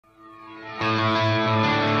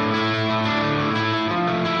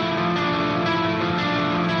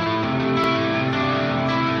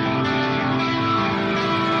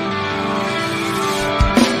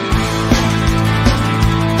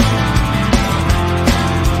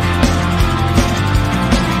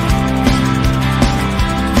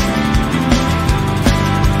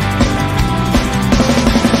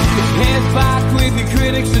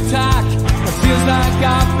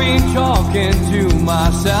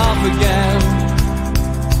off again.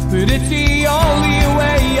 But it's the only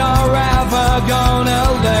way you're ever gonna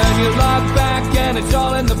learn. You look back and it's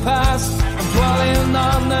all in the past. I'm dwelling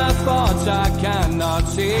on the thoughts I cannot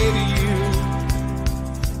say to you.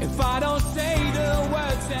 If I don't say the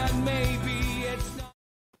words, then maybe it's not.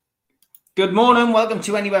 Good morning, welcome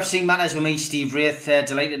to NUFC Matters with me, Steve Wraith.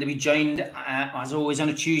 Delighted to be joined, as always, on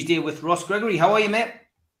a Tuesday with Ross Gregory. How are you, mate?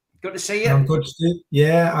 Good to see you. I'm good, Steve.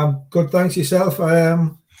 Yeah, I'm good. Thanks yourself.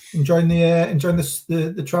 Enjoying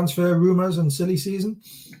the transfer rumours and silly season.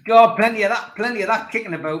 God, plenty of that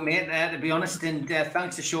kicking about, mate. To be honest, and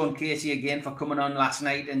thanks to Sean Casey again for coming on last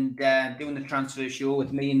night and doing the transfer show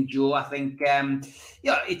with me and Joe. I think,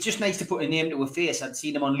 it's just nice to put a name to a face. I'd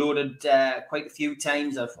seen him unloaded quite a few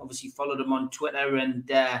times. I've obviously followed him on Twitter,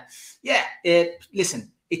 and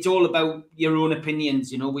listen. It's all about your own opinions,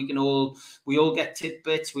 you know. We all get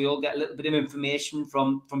tidbits, we all get a little bit of information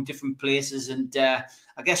from different places, and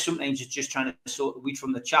I guess sometimes it's just trying to sort the wheat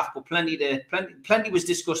from the chaff. But plenty was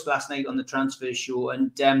discussed last night on the transfer show,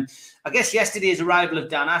 and I guess yesterday's arrival of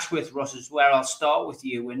Dan Ashworth, Ross, is where I'll start with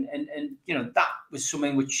you, and you know, that was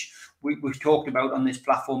something which we've talked about on this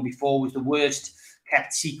platform before, was the worst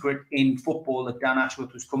kept secret in football that Dan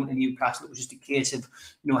Ashworth was coming to Newcastle. It was just a case of,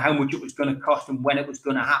 you know, how much it was going to cost and when it was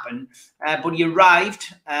going to happen. But he arrived,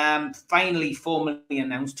 finally formally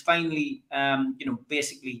announced, finally,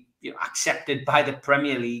 basically accepted by the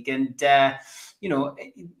Premier League. And,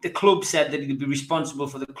 the club said that he would be responsible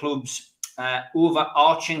for the club's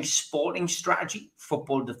overarching sporting strategy,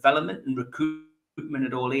 football development and recruitment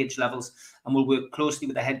at all age levels, and will work closely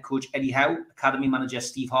with the head coach, Eddie Howe, academy manager,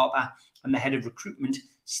 Steve Harper, and the head of recruitment,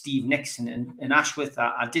 Steve Nixon. And Ashworth,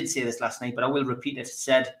 I did say this last night, but I will repeat it,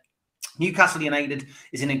 said, Newcastle United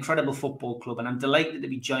is an incredible football club, and I'm delighted to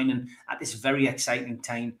be joining at this very exciting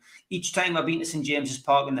time. Each time I've been to St James's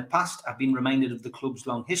Park in the past, I've been reminded of the club's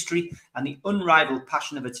long history and the unrivaled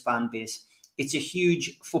passion of its fan base. It's a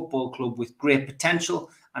huge football club with great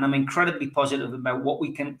potential, and I'm incredibly positive about what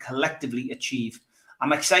we can collectively achieve.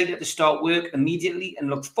 I'm excited to start work immediately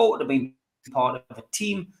and look forward to being part of a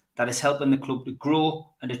team that is helping the club to grow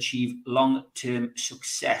and achieve long-term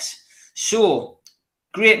success. So,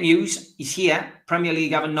 great news. He's here. Premier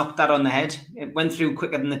League haven't knocked that on the head. It went through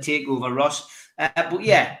quicker than the takeover, Ross. But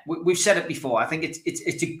yeah, we've said it before. I think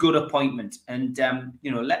it's a good appointment, and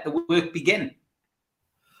let the work begin.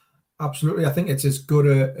 Absolutely, I think it's as good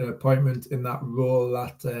an appointment in that role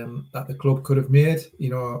that the club could have made. You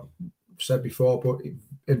know, I've said before, but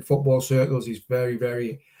in football circles, he's very,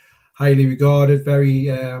 very highly regarded, very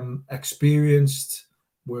experienced,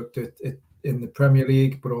 worked in the Premier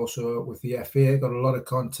League, but also with the FA, got a lot of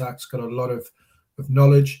contacts, got a lot of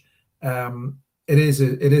knowledge. It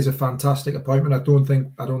is a fantastic appointment. I don't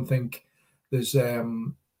think there's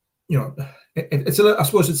it's a little, I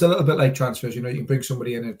suppose it's a little bit like transfers. You know, you can bring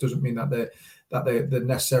somebody in, and it doesn't mean that they're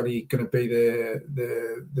necessarily going to be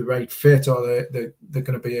the right fit, or they're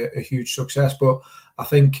going to be a huge success. But I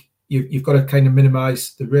think you've got to kind of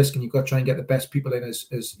minimise the risk, and you've got to try and get the best people in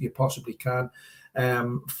as you possibly can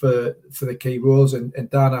for the key roles. And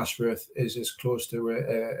Dan Ashworth is as close to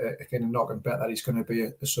a kind of knock and bet that he's going to be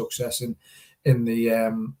a success in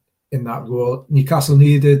that role. Newcastle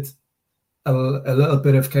needed a little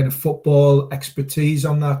bit of kind of football expertise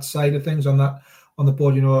on that side of things, on the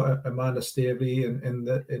board. You know, Amanda Staveley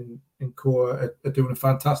and co are doing a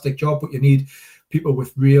fantastic job, but you need people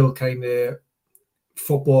with real kind of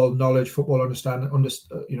football knowledge, football understanding,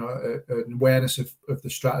 an awareness of the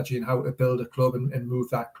strategy and how to build a club and move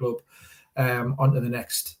that club onto the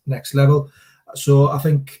next level. So I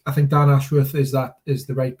think Dan Ashworth is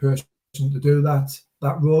the right person to do that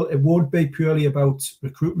role. It won't be purely about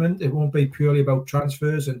recruitment. It won't be purely about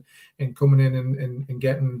transfers and coming in and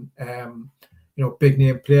getting big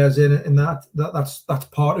name players in that's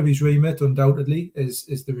part of his remit, undoubtedly,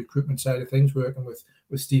 is the recruitment side of things, working with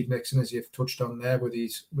Steve Nixon, as you've touched on there with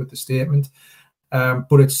the statement.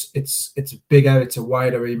 But it's bigger, it's a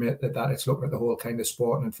wider remit that it's looking at the whole kind of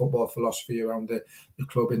sport and football philosophy around the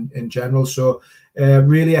club in general. So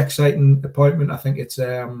really exciting appointment. I think it's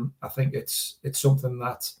something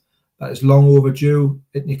that is long overdue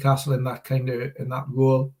at Newcastle in that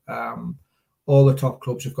role. All the top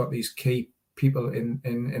clubs have got these key people in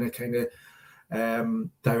a kind of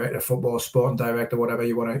director of football, sporting director, whatever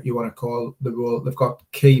you want to call the role. They've got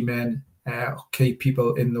key men, key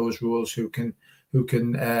people in those roles who can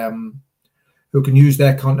use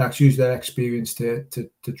their contacts, use their experience to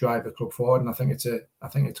drive the club forward. And I think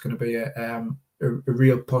it's going to be a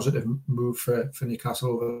real positive move for Newcastle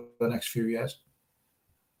over the next few years.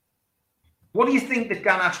 What do you think that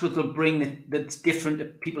Dan Ashworth will bring that's different to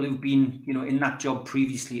people who've been, in that job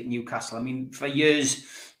previously at Newcastle? I mean, for years,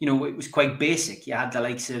 it was quite basic. You had the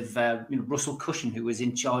likes of, Russell Cushion, who was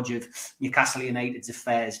in charge of Newcastle United's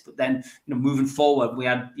affairs. But then, moving forward, we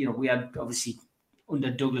had obviously under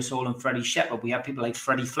Douglas Hall and Freddie Shepherd, we had people like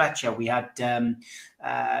Freddie Fletcher. We had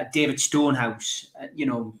David Stonehouse.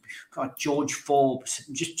 George Forbes.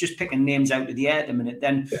 Just picking names out of the air at the minute.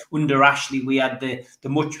 Then under Ashley, we had the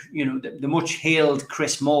much hailed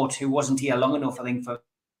Chris Mort, who wasn't here long enough, I think, for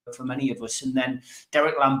many of us, and then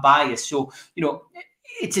Derek Lambias. So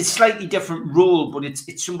it's a slightly different role, but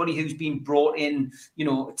it's somebody who's been brought in,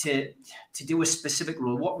 to do a specific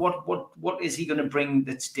role. What is he going to bring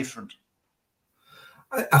that's different?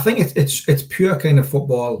 I think it's pure kind of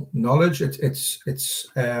football knowledge. He's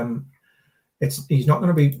not going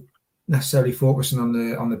to be necessarily focusing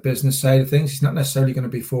on the business side of things. He's not necessarily going to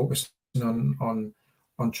be focusing on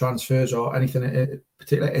transfers or anything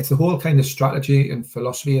particular. It's the whole kind of strategy and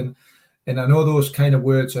philosophy, and I know those kind of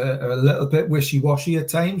words are a little bit wishy-washy at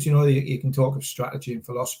times. You can talk of strategy and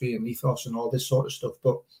philosophy and ethos and all this sort of stuff,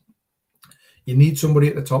 but you need somebody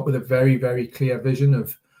at the top with a very, very clear vision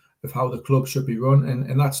of how the club should be run,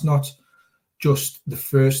 and that's not just the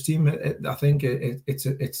first team. I think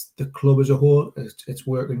it's the club as a whole. It's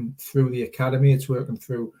working through the academy. It's working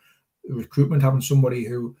through recruitment. Having somebody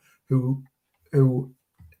who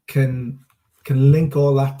can link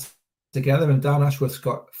all that together. And Dan Ashworth's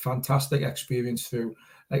got fantastic experience through,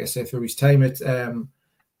 like I said, through his time at the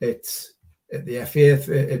FA,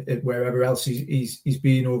 wherever else he's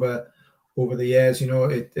been over the years.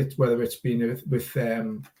 Whether it's been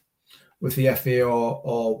with the FA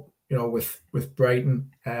or with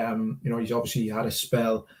Brighton. He's obviously had a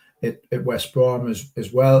spell at West Brom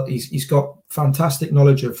as well. He's got fantastic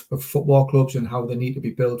knowledge of football clubs and how they need to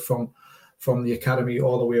be built from the academy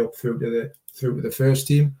all the way up through to the first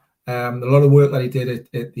team. A lot of work that he did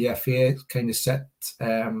at the FA kind of set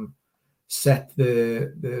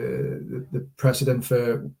the precedent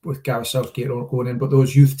for with Gareth Southgate going in. But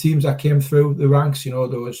those youth teams that came through the ranks,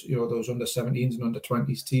 those under 17s and under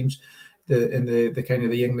 20s teams, the kind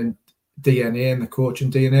of the England DNA and the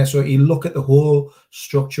coaching DNA. So he look at the whole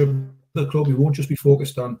structure of the club. He won't just be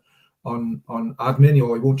focused on admin,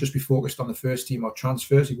 or he won't just be focused on the first team or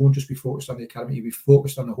transfers. He won't just be focused on the academy. He'll be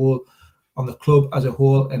focused on the club as a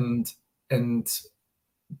whole, and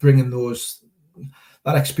bringing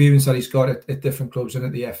that experience that he's got at different clubs and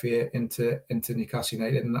at the FA into Newcastle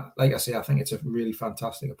United. And like I say, I think it's a really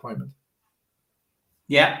fantastic appointment.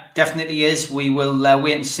 Yeah, definitely is. We will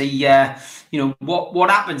wait and see, what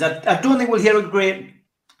happens. I don't think we'll hear a great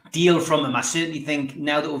deal from him. I certainly think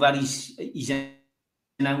now that we've had his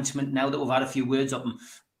announcement, now that we've had a few words of him,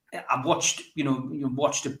 I've watched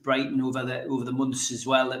at Brighton over the months as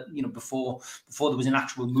well. Before there was an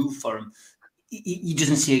actual move for him, he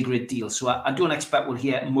doesn't see a great deal. So I don't expect we'll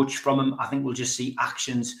hear much from him. I think we'll just see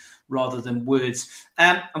actions rather than words.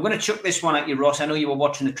 I'm going to chuck this one at you, Ross. I know you were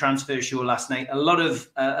watching the transfer show last night. A lot of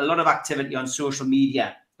activity on social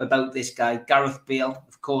media about this guy, Gareth Bale.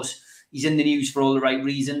 Of course, he's in the news for all the right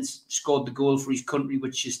reasons. Scored the goal for his country,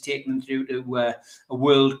 which has taken him through to a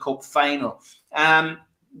World Cup final.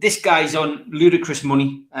 This guy's on ludicrous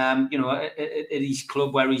money, at his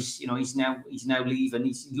club where he's now leaving.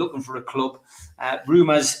 He's looking for a club.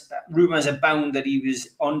 Rumours abound that he was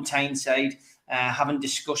on Tyneside having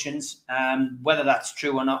discussions. Whether that's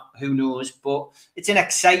true or not, who knows? But it's an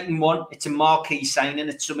exciting one. It's a marquee signing.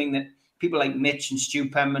 It's something that people like Mitch and Stu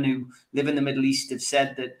Penman, who live in the Middle East, have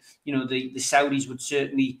said that the Saudis would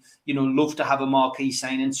certainly love to have a marquee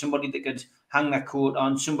signing, somebody that could hang their coat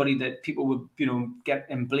on, somebody that people would get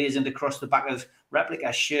emblazoned across the back of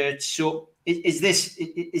replica shirts. So is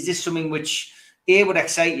this something which A, would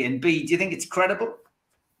excite you, and B, do you think it's credible?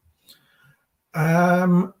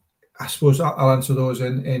 I suppose I'll answer those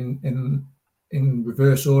in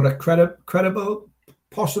reverse order. Credible,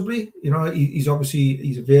 possibly. He's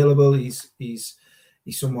obviously available. He's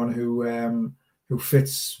someone who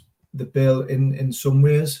fits the bill in some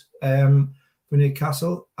ways for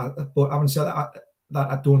Newcastle. But having said that,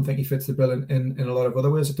 I don't think he fits the bill in a lot of other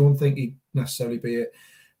ways. I don't think he'd necessarily be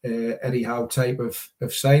a Eddie Howe type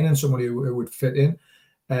of signing, somebody who would fit in.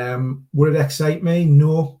 Would it excite me?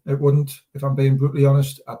 No, it wouldn't. If I'm being brutally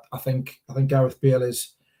honest, I think Gareth Bale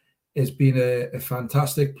is been a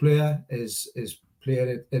fantastic player. Is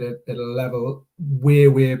played at a level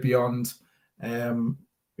way beyond. A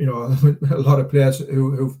lot of players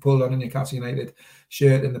who've pulled on a Newcastle United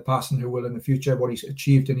shirt in the past and who will in the future. What he's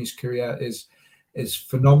achieved in his career is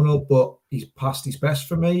phenomenal, but he's past his best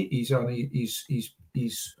for me. He's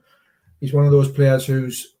one of those players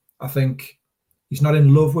who's, I think, he's not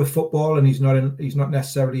in love with football, and he's not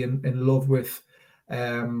necessarily in love with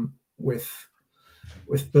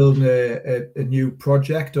building a new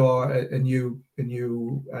project or a new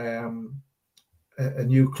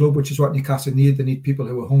club, which is what Newcastle need. They need people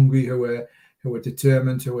who are hungry, who are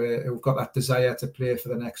determined, who've got that desire to play for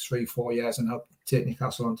the next 3-4 years and help take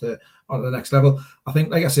Newcastle onto the next level. I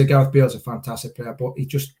think, like I said, Gareth Bale's a fantastic player, but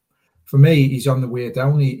for me, he's on the way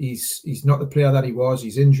down. He's not the player that he was.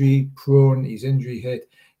 He's injury prone. He's injury hit.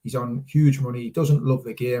 He's on huge money. He doesn't love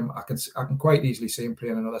the game. I can quite easily see him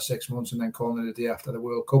playing another 6 months and then calling it a day after the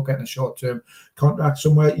World Cup, getting a short-term contract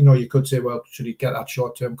somewhere. You could say, well, should he get that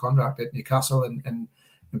short-term contract at Newcastle and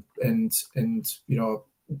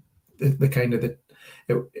the kind of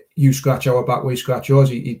you scratch our back, we scratch yours.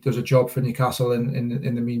 He does a job for Newcastle and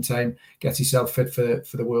in the meantime gets himself fit for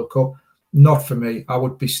the World Cup. Not for me. I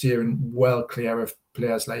would be steering well clear of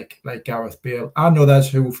players like Gareth Bale and others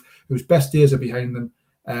whose best days are behind them,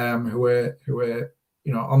 who are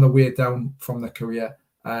on the way down from their career.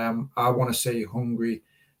 I want to see hungry,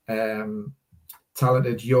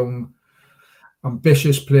 talented, young,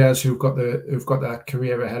 ambitious players who've got their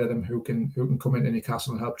career ahead of them, who can come into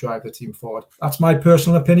Newcastle and help drive the team forward. That's my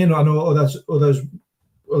personal opinion. I know others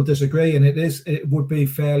will disagree, and it would be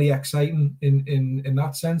fairly exciting in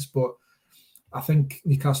that sense. But I think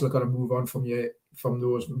Newcastle have got to move on from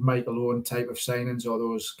those Michael Owen type of signings or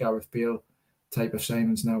those Gareth Bale type of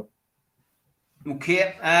signings now.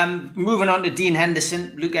 Okay, moving on to Dean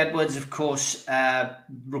Henderson. Luke Edwards, of course,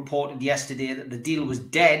 reported yesterday that the deal was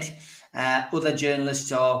dead. Other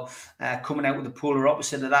journalists are coming out with the polar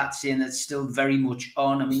opposite of that, saying that it's still very much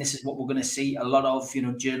on. I mean, this is what we're going to see. A lot of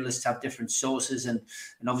journalists have different sources and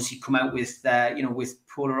obviously come out with with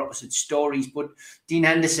polar opposite stories. But Dean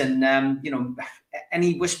Henderson,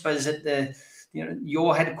 any whispers at the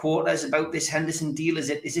your headquarters about this Henderson deal? Is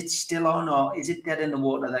it still on, or is it dead in the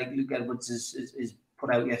water like Luke Edwards is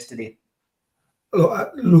put out yesterday?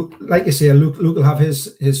 Luke, like you say, Luke will have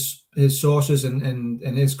his sources and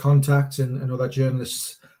his contacts, and other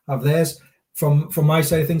journalists have theirs. From my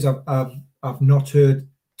side of things, I've not heard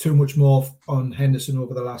too much more on Henderson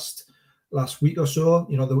over the last week or so.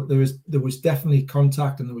 There was definitely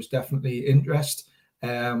contact and there was definitely interest.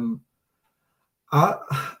 I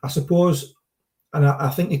suppose, and I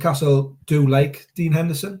think Newcastle do like Dean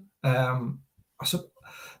Henderson.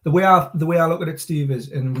 The way I look at it, Steve,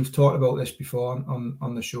 is, and we've talked about this before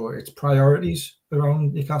on the show, it's priorities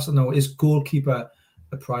around Newcastle now. Is goalkeeper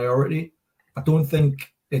a priority? I don't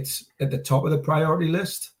think it's at the top of the priority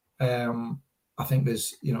list. I think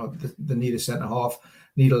there's the need a centre half,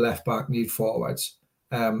 need a left back, need forwards,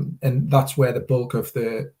 and that's where the bulk of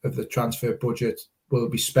the transfer budget will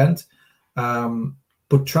be spent.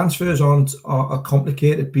 But transfers are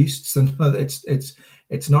complicated beasts, and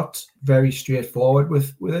it's not very straightforward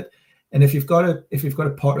with it. And if you've got a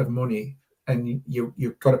pot of money and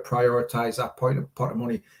you've got to prioritize that pot of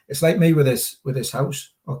money, it's like me with this house.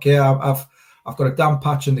 Okay, I've got a damp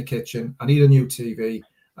patch in the kitchen. I need a new TV.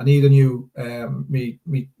 I need a new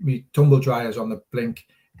me tumble dryers on the blink.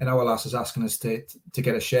 And our lass is asking us to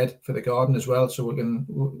get a shed for the garden as well, so we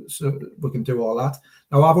can do all that.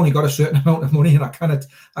 Now I've only got a certain amount of money, and I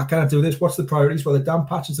cannot do this. What's the priorities? Well, the damp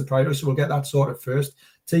patch is the priority, so we'll get that sorted first.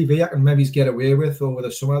 TV I can maybe get away with over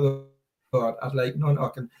the summer. I'd like I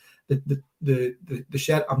can the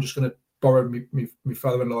shed. I'm just going to borrow my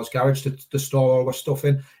father-in-law's garage to store all our stuff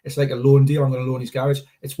in. It's like a loan deal. I'm going to loan his garage.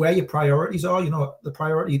 It's where your priorities are. The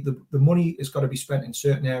priority, the money has got to be spent in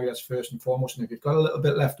certain areas first and foremost. And if you've got a little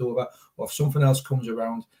bit left over, or if something else comes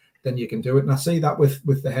around, then you can do it. And I see that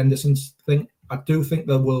with the Henderson's thing. I do think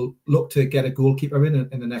they will look to get a goalkeeper in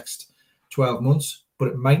the next 12 months, but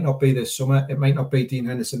it might not be this summer. It might not be Dean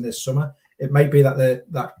Henderson this summer. It might be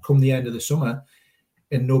that come the end of the summer,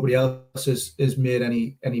 and nobody else has made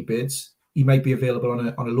any bids, he might be available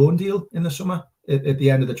on a loan deal in the summer at the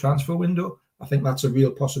end of the transfer window. I think that's a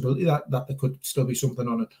real possibility that there could still be something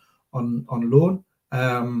on loan.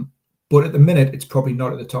 But at the minute, it's probably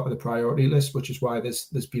not at the top of the priority list, which is why there's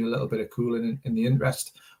been a little bit of cooling in the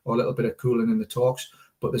interest, or a little bit of cooling in the talks.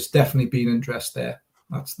 But there's definitely been interest there.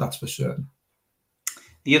 That's for certain.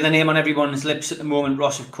 The other name on everyone's lips at the moment,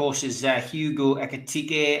 Ross, of course, is Hugo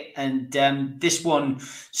Ekitike, and this one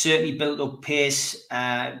certainly built up pace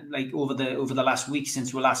over the last week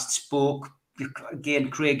since we last spoke.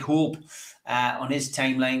 Again, Craig Hope on his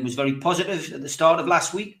timeline was very positive at the start of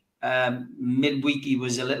last week. Midweek he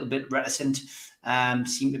was a little bit reticent.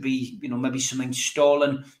 Seemed to be maybe something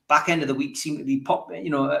stalling. Back end of the week seemed to be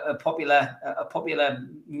a popular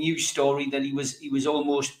news story that he was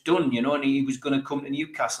almost done, and he was going to come to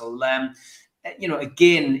Newcastle. you know,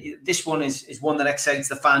 again, this one is one that excites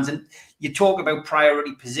the fans. And you talk about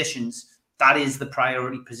priority positions. That is the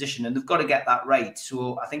priority position, and they've got to get that right.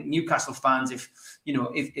 So I think Newcastle fans, if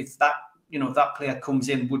that player comes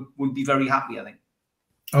in, would be very happy, I think.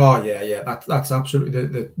 Oh yeah. That's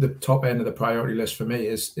absolutely the top end of the priority list for me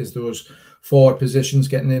is those forward positions,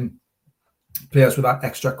 getting in players with that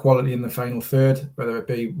extra quality in the final third, whether it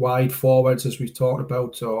be wide forwards as we've talked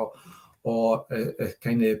about, or a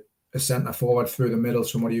kind of a centre forward through the middle,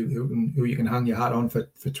 somebody who you can hang your hat on for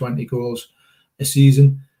 20 goals a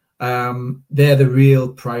season. They're the real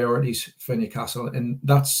priorities for Newcastle, and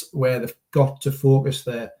that's where they've got to focus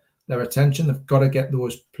their attention. They've got to get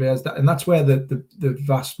those players and that's where the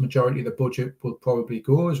vast majority of the budget will probably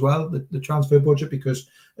go as well, the transfer budget, because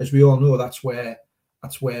as we all know, that's where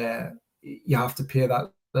you have to pay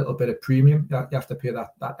that little bit of premium. You have to pay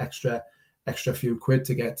that extra few quid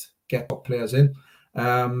to get top players in.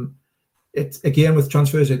 It's again with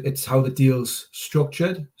transfers, it's how the deal's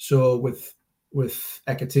structured. So with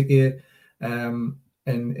Ekitike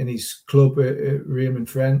and his club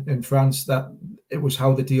Reims in France, that it was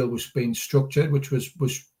how the deal was being structured, which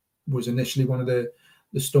was initially one of the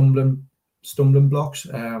stumbling blocks.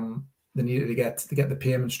 They needed to get the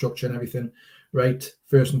payment structure and everything right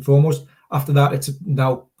first and foremost. After that, it's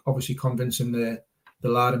now obviously convincing the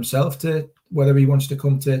lad himself to whether he wants to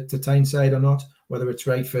come to Tyneside or not, whether it's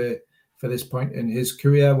right for this point in his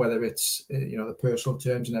career, whether it's the personal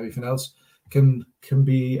terms and everything else can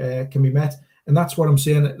be met. And that's what I'm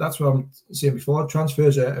saying. That's what I'm saying before.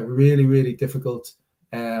 Transfers are really, really difficult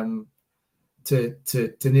to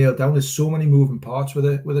nail down. There's so many moving parts with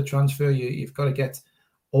a transfer. You've got to get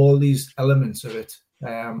all these elements of it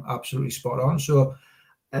absolutely spot on. So,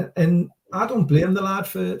 and I don't blame the lad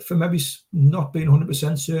for maybe not being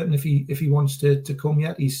 100% certain if he wants to come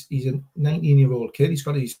yet. He's a 19-year-old kid. He's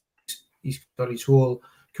got his whole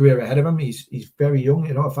career ahead of him. He's very young.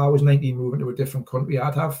 If I was 19 moving to a different country,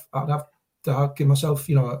 I'd have to give myself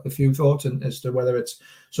a few thoughts as to whether it's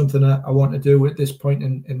something that I want to do at this point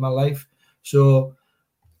in my life. So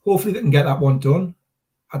hopefully they can get that one done.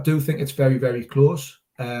 I do think it's very, very close.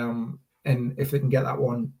 And if they can get that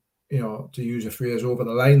one, to use a phrase, over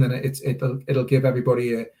the line, then it'll give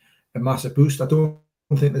everybody a massive boost. I don't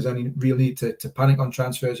think there's any real need to panic on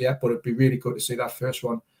transfers yet, but it'd be really good to see that first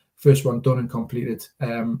one done and completed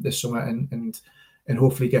this summer, and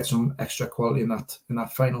hopefully get some extra quality in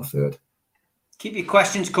that final third. Keep your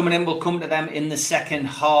questions coming in. We'll come to them in the second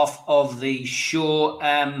half of the show.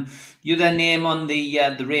 The other name on the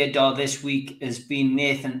radar this week has been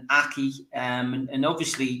Nathan Aké, and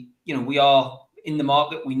obviously, we are in the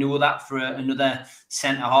market. We know that for another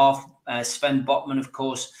centre half. Sven Botman, of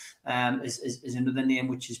course, is another name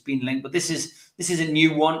which has been linked, but this is a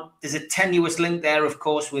new one. There's a tenuous link there, of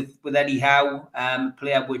course, with Eddie Howe, a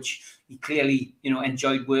player which he clearly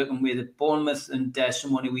enjoyed working with at Bournemouth, and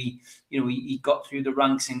someone who he got through the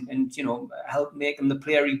ranks and helped make him the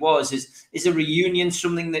player he was. Is a reunion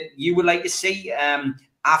something that you would like to see?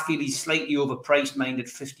 I feel he's slightly overpriced, mind, at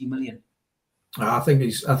 50 million. I think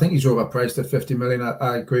he's overpriced at 50 million.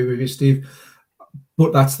 I agree with you, Steve.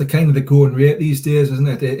 But that's the kind of the going rate these days, isn't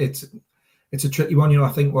it? It's a tricky one. I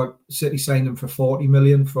think what City signed him for 40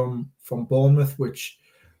 million from Bournemouth, which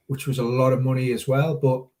was a lot of money as well.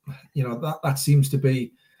 But that seems to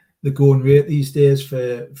be the going rate these days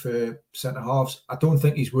for centre halves. I don't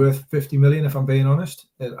think he's worth 50 million, if I'm being honest.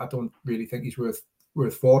 I don't really think he's worth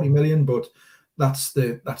 40 million, but that's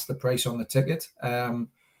the price on the ticket.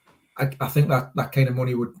 I think that kind of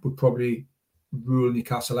money would probably rule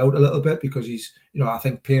Newcastle out a little bit, because he's, I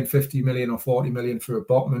think paying 50 million or 40 million for a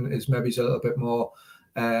Botman is maybe a little bit more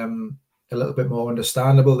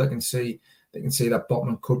understandable. They can see that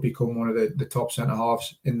Botman could become one of the top centre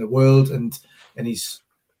halves in the world, and he's,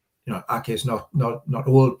 Ake's not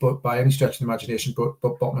old, but by any stretch of the imagination, but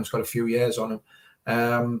Botman's got a few years on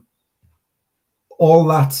him. All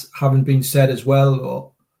that having been said as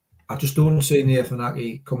well, I just don't see Nathan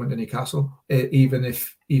Aké coming to Newcastle, even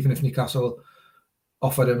if Newcastle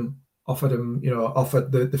offered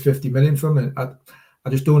the 50 million from him. I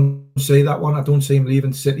just don't see that one. I don't see him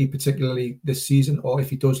leaving City, particularly this season. Or if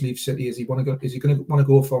he does leave City, is he going to want to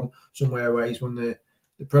go from somewhere where he's won the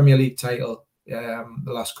Premier League title the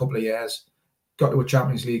last couple of years, got to a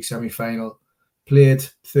Champions League semi-final, played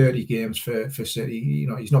 30 games for City.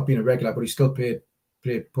 He's not been a regular, but he still played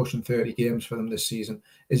pushing 30 games for them this season.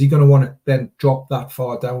 Is he going to want to then drop that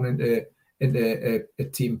far down into a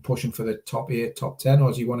team pushing for the top 8, top 10, or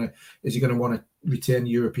is he going to want to retain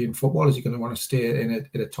European football? Is he going to want to stay in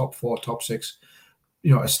a top 4, top 6,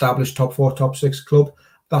 established top 4, top 6 club?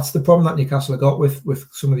 that's the problem that Newcastle have got with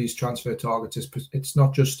some of these transfer targets. It's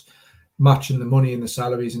not just matching the money and the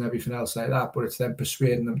salaries and everything else like that, but it's then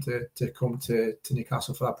persuading them to come to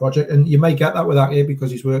Newcastle for that project. And you may get that with Ake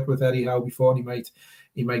because he's worked with Eddie Howe before, and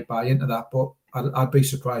he might buy into that. But I'd be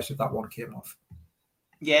surprised if that one came off.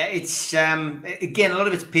 Yeah, it's again, a lot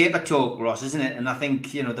of it's paper talk, Ross, isn't it? And I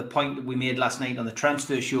think, the point that we made last night on the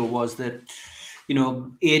transfer show was that,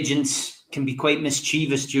 agents can be quite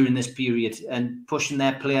mischievous during this period and pushing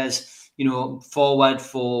their players, forward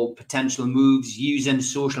for potential moves using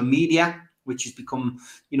social media, which has become,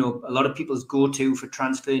 a lot of people's go-to for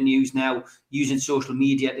transfer news now, using social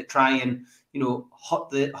media to try and,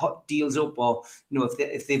 hot deals up, or,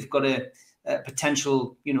 if they've got a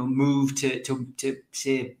potential, move to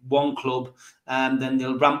say one club, then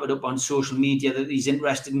they'll ramp it up on social media that he's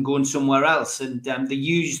interested in going somewhere else, and they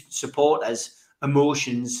use supporters'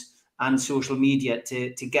 emotions and social media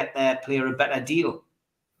to get their player a better deal.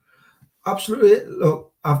 Absolutely.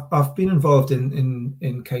 Look, I've been involved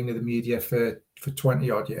in kind of the media for 20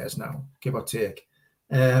 odd years now, give or take.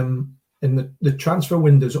 And the transfer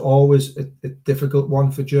window is always a difficult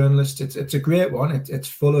one for journalists. It's a great one. It's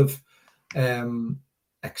full of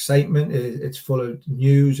excitement. It's full of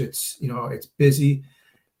news. It's busy.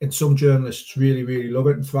 And some journalists really, really love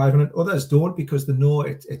it and thrive on it. Others don't, because they know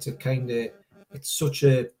it's such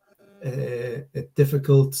a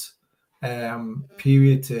difficult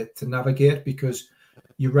period to navigate, because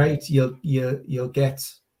you're right, you'll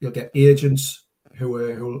get agents who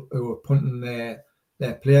are punting their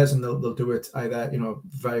players, and they'll do it either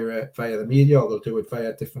via the media, or they'll do it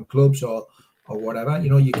via different clubs or whatever.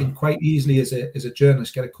 You can quite easily as a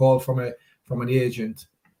journalist get a call from an agent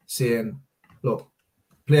saying, look,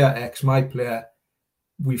 player X, my player,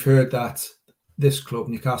 we've heard that this club,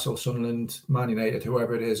 Newcastle, Sunderland, Man United,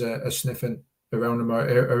 whoever it is, are sniffing around them,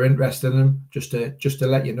 are interested in them, just to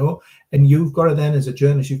let you know. And you've got to then, as a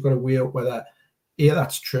journalist, you've got to weigh up whether A,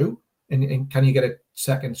 that's true, and can you get a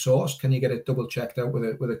second source? Can you get it double checked out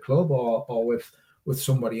with a club or with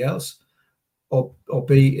somebody else? Or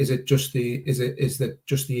B, is it just the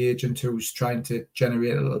agent who's trying to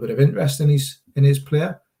generate a little bit of interest in his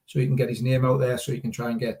player, so he can get his name out there, so he can try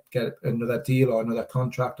and get another deal or another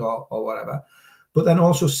contract or whatever. But then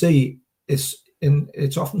also C,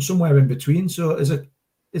 it's often somewhere in between. So as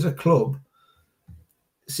a club,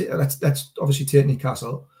 let's obviously take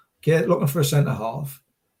Newcastle. Okay, looking for a centre half,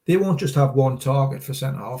 they won't just have one target for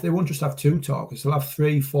centre half. They won't just have two targets. They'll have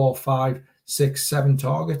 3, 4, 5, 6, 7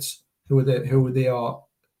 targets who they are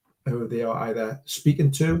either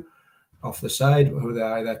speaking to off the side, who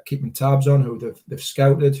they're either keeping tabs on, who they've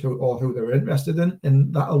scouted, or who they're interested in,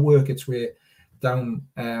 and that'll work its way down.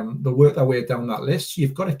 They'll work their way down that list. So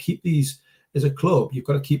you've got to keep these as a club. You've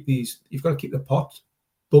got to keep the pot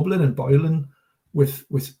bubbling and boiling with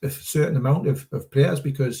a certain amount of players,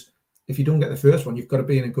 because if you don't get the first one, you've got to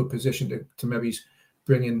be in a good position to maybe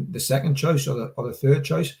bring in the second choice or the third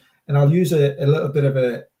choice. And I'll use a little bit of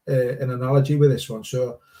an analogy with this one.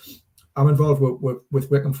 So I'm involved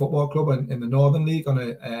with Wycombe Football Club in the Northern League on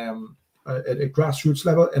a grassroots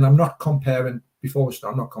level, and I'm not comparing. Before we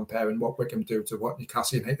start, I'm not comparing what Wycombe do to what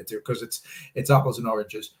Newcastle United do, because it's apples and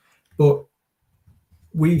oranges. But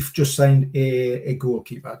we've just signed a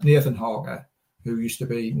goalkeeper, Nathan Harker, who used to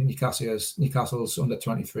be Newcastle's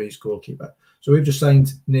under-23s goalkeeper. So we've just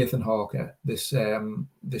signed Nathan Harker this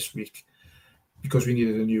week because we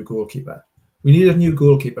needed a new goalkeeper. We needed a new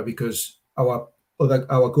goalkeeper because our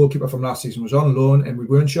goalkeeper from last season was on loan, and we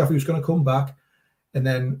weren't sure if he was going to come back. And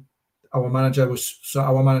then our manager was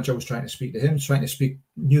trying to speak to him,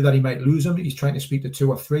 knew that he might lose him. He's trying to speak to 2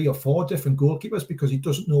 or 3 or 4 different goalkeepers because he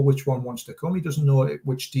doesn't know which one wants to come. He doesn't know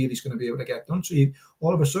which deal he's going to be able to get done. So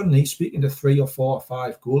all of a sudden he's speaking to 3 or 4 or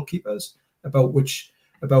 5 goalkeepers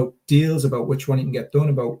about deals, about which one he can get done,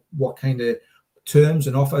 about what kind of terms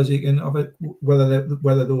and offers he can offer,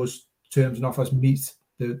 whether those terms and offers meet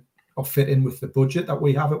or fit in with the budget that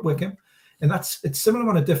we have at Wycombe. And it's similar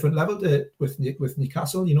on a different level with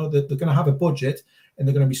Newcastle. They're going to have a budget, and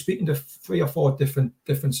they're going to be speaking to 3 or 4 different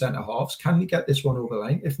centre halves. Can they get this one over the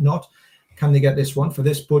line? If not, can they get this one for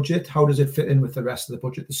this budget? How does it fit in with the rest of the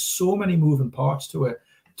budget? There's so many moving parts to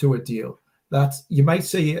a deal that you might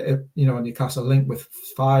see a Newcastle link with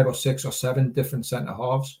 5 or 6 or 7 different centre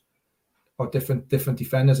halves, or different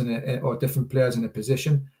defenders or different players in a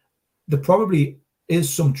position. There probably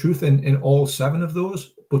is some truth in all 7 of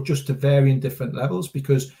those, but just to varying different levels,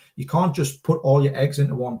 because you can't just put all your eggs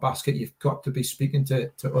into one basket. You've got to be speaking to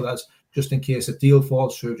others, just in case a deal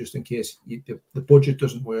falls through, just in case the budget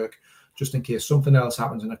doesn't work, just in case something else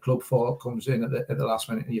happens and a club fall comes in at the last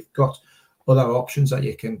minute, and you've got other options that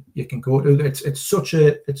you can go to. It's such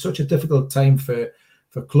a difficult time for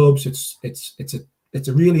clubs. It's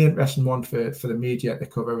a really interesting one for the media to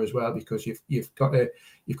cover as well, because you've got to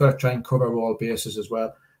try and cover all bases as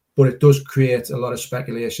well. But it does create a lot of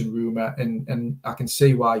speculation, rumour, and I can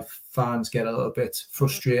see why fans get a little bit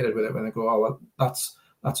frustrated with it when they go, "Oh, well, that's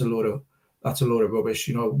a load of rubbish."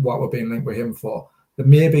 You know what we're being linked with him for. There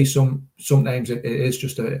may be sometimes it is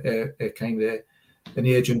just a kind of an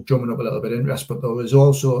agent drumming up a little bit of interest, but there is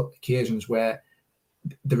also occasions where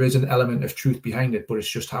there is an element of truth behind it, but it's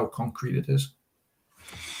just how concrete it is.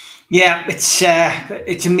 Yeah,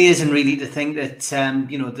 it's amazing really to think that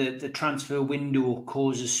the transfer window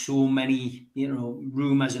causes so many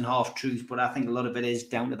rumours and half truths, but I think a lot of it is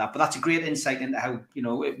down to that. But that's a great insight into how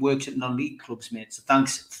it works at non-league clubs, mate. So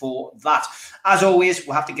thanks for that. As always,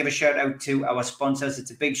 we'll have to give a shout out to our sponsors.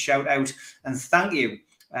 It's a big shout out and thank you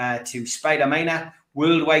to Spider Miner.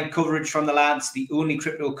 Worldwide coverage from the lads, the only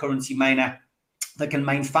cryptocurrency miner that can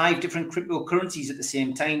mine 5 different cryptocurrencies at the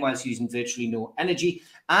same time whilst using virtually no energy,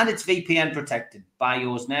 and it's VPN protected. Buy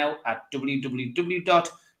yours now at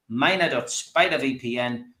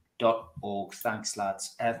www.miner.spidervpn.org. Thanks,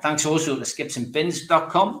 lads. Thanks also to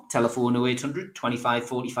skipsandbins.com, telephone 0800 25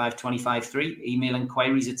 45 25 3, email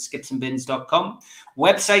inquiries at skipsandbins.com,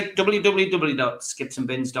 website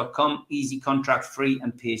www.skipsandbins.com, easy contract free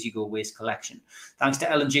and pay-as-you-go waste collection. Thanks to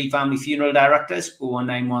L&G Family Funeral Directors,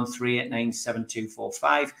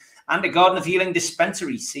 01913897245, and the Garden of Healing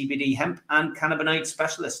Dispensary, CBD hemp and cannabinoid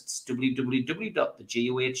specialists,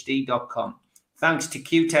 www.thegohd.com. Thanks to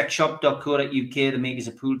qtechshop.co.uk, the makers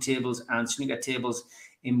of pool tables and snooker tables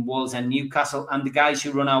in Wallsend, Newcastle, and the guys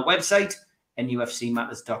who run our website,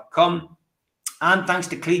 nufcmatters.com. And thanks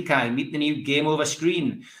to Cleekai, meet the new Game Over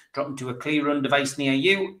screen. Drop into a CleeRun device near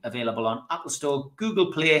you, available on Apple Store,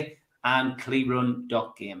 Google Play, and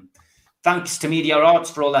cleerun.game. Thanks to Media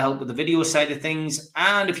Arts for all the help with the video side of things.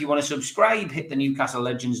 And if you want to subscribe, hit the Newcastle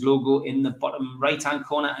Legends logo in the bottom right-hand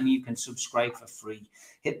corner and you can subscribe for free.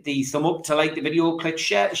 Hit the thumb up to like the video, click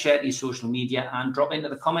share to share to your social media, and drop into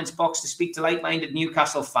the comments box to speak to like-minded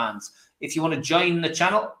Newcastle fans. If you want to join the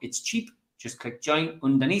channel, it's cheap. Just click join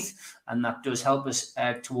underneath, and that does help us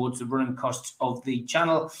towards the running costs of the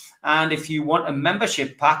channel. And if you want a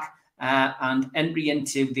membership pack and entry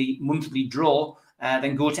into the monthly draw,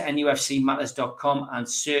 then go to nufcmatters.com and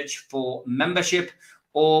search for membership,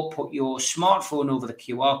 or put your smartphone over the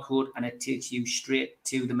QR code and it takes you straight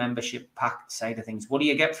to the membership pack side of things. What do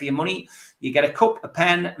you get for your money? You get a cup, a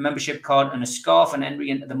pen, a membership card and a scarf, and entry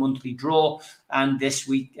into the monthly draw. And this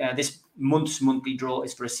month's monthly draw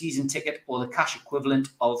is for a season ticket or the cash equivalent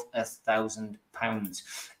of £1,000.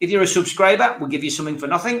 If you're a subscriber, we'll give you something for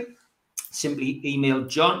nothing. Simply email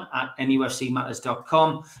John at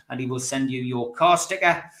nufcmatters.com and he will send you your car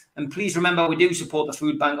sticker. And please remember, we do support the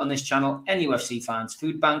food bank on this channel, NUFC fans.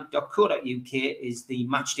 Foodbank.co.uk is the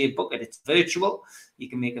matchday bucket. It's virtual. You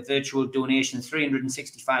can make a virtual donation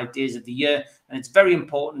 365 days of the year. And it's very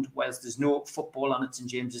important, whilst there's no football on at St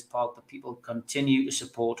James's Park, that people continue to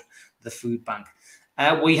support the food bank.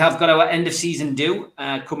 We have got our end of season due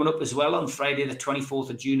coming up as well on Friday, the 24th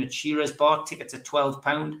of June at Shearer's Bar. Tickets are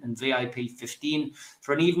 £12 and VIP £15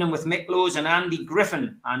 for an evening with Mick Lowes and Andy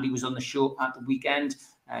Griffin. Andy was on the show at the weekend.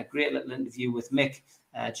 Great little interview with Mick,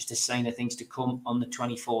 just a sign of things to come on the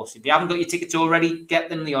 24th. So if you haven't got your tickets already, get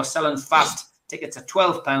them. They are selling fast. Tickets are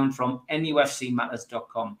 £12 from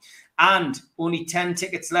nufcmatters.com. And only 10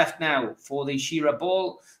 tickets left now for the Shearer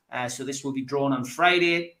Ball. So this will be drawn on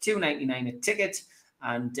Friday, $2.99 a ticket.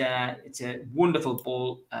 And it's a wonderful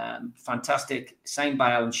ball, fantastic, signed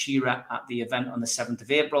by Alan Shearer at the event on the 7th of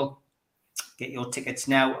April. Get your tickets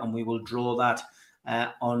now and we will draw that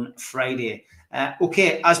on Friday.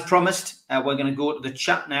 Okay, as promised, we're going to go to the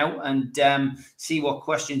chat now and see what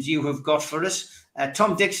questions you have got for us.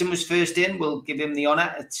 Tom Dixon was first in. We'll give him the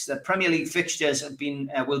honour. It's the Premier League fixtures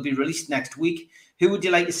will be released next week. Who would you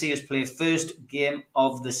like to see us play first game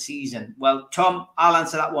of the season? Well, Tom, I'll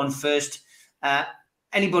answer that one first.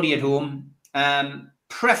 Anybody at home,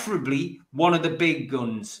 preferably one of the big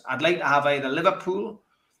guns. I'd like to have either Liverpool,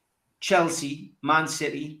 Chelsea, Man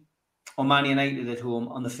City, or Man United at home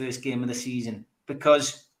on the first game of the season,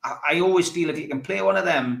 because I always feel if you can play one of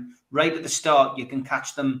them right at the start, you can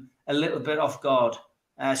catch them a little bit off guard.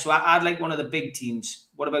 So I'd like one of the big teams.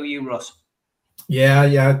 What about you, Ross?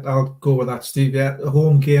 Yeah, I'll go with that, Steve. Yeah, a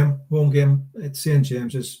home game at St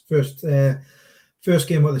James's, first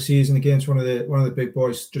game of the season against one of the big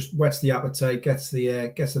boys. Just whets the appetite, gets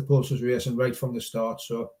the pulses racing right from the start.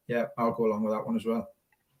 So yeah, I'll go along with that one as well.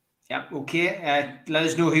 Yeah, okay. Let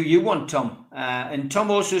us know who you want, Tom. And Tom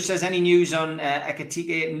also says, any news on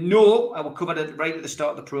Ekitike? No, I will cover it right at the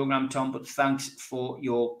start of the programme, Tom, but thanks for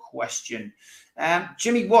your question.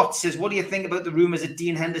 Jimmy Watt says, what do you think about the rumours that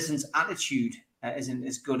Dean Henderson's attitude isn't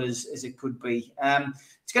as good as it could be?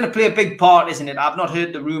 It's going to play a big part, isn't it? I've not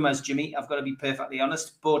heard the rumours, Jimmy. I've got to be perfectly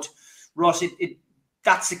honest. But, Ross,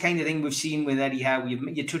 that's the kind of thing we've seen with Eddie Howe.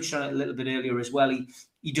 You touched on it a little bit earlier as well.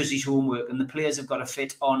 He does his homework, and the players have got to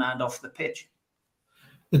fit on and off the pitch.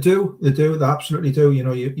 They do. They absolutely do. You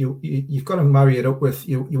know, you've got to marry it up with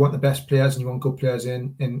you want the best players and you want good players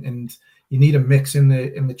in, and you need a mix in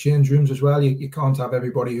the change rooms as well. You can't have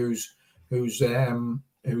everybody who's up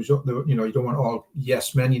there. You know, you don't want all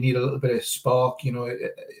yes men. You need a little bit of spark. You know,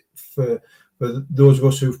 for those of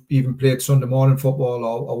us who've even played Sunday morning football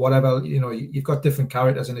or whatever. You know, you've got different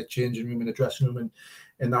characters in the changing room, in the dressing room,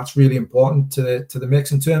 and that's really important to the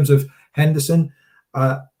mix. In terms of Henderson,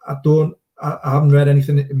 I haven't read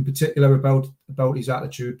anything in particular about his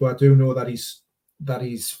attitude, but I do know that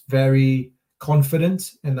he's very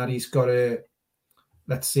confident and that he's got a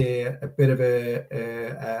bit of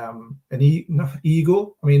an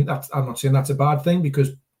ego. I mean, I'm not saying that's a bad thing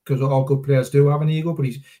because all good players do have an ego, but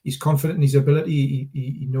he's confident in his ability.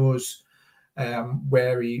 He knows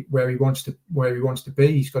where he wants to be.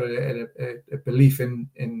 He's got a belief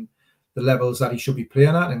in the levels that he should be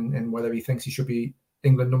playing at, and whether he thinks he should be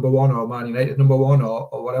England number one or Man United number one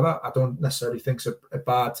or whatever. I don't necessarily think it's a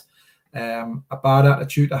bad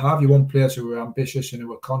attitude to have. You want players who are ambitious and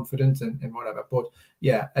who are confident and whatever. But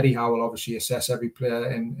yeah, Eddie Howe will obviously assess every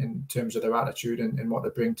player in terms of their attitude and what they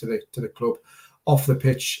bring to the club off the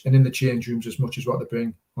pitch and in the change rooms as much as what they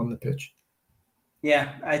bring on the pitch.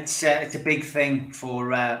 Yeah, it's a big thing for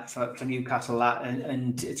Newcastle, that,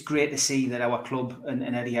 and it's great to see that our club and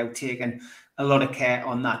Eddie Howe taking a lot of care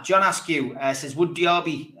on that. John Askew says, would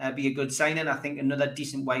Diaby be a good signing? I think another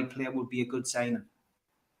decent wide player would be a good signing.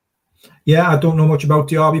 Yeah, I don't know much about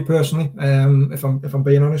Diaby personally, if I'm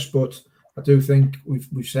being honest, but I do think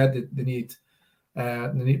we've said that they need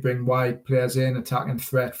to bring wide players in, attacking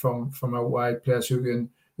threat from our wide players who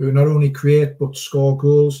not only create but score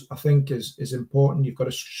goals. I think is important. You've got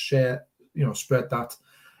to spread that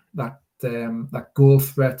goal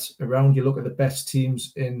threat around. You look at the best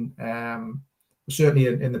teams in certainly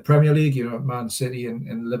in the Premier League. You know, Man City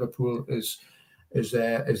and Liverpool is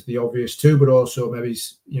the obvious two, but also maybe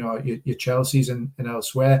your Chelsea's and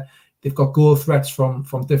elsewhere. They've got goal threats from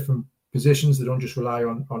different positions. They don't just rely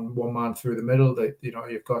on one man through the middle.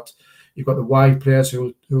 You've got the wide players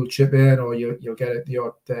who'll chip in, or you'll get the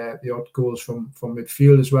odd goals from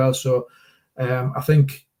midfield as well. So I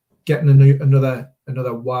think getting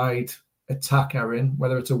another wide attacker in,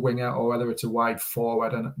 whether it's a winger or whether it's a wide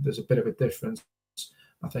forward, and there's a bit of a difference,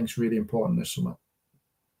 I think is really important this summer.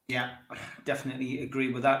 Yeah, definitely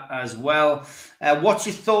agree with that as well. What's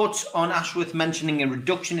your thoughts on Ashworth mentioning a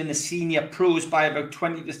reduction in the senior pros by about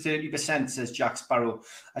 20 to 30%, says Jack Sparrow.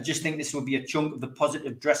 I just think this will be a chunk of the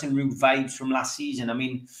positive dressing room vibes from last season. I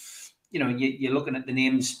mean, you know, you're looking at the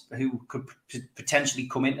names who could potentially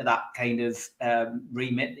come into that kind of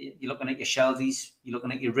remit. You're looking at your Shelvies, you're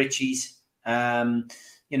looking at your Richies,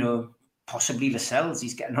 possibly Lascelles.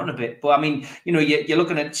 He's getting on a bit. But I mean, you know, you're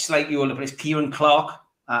looking at slightly older players. Kieran Clark,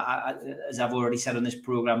 as I've already said on this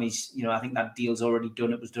programme, I think that deal's already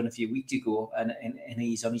done. It was done a few weeks ago, and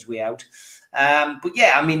he's on his way out. But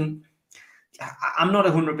yeah, I mean, I'm not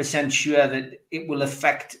 100% sure that it will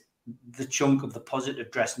affect the chunk of the positive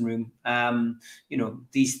dressing room.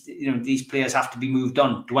 These players have to be moved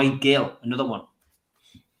on. Dwight Gale, another one.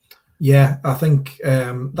 Yeah, I think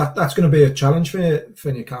that's going to be a challenge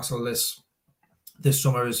for Newcastle this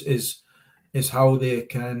summer. Is how they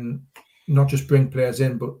can not just bring players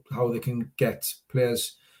in, but how they can get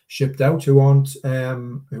players shipped out who aren't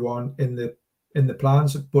in the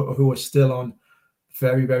plans, but who are still on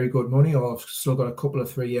very, very good money, or still got a couple of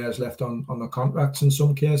 3 years left on the contracts in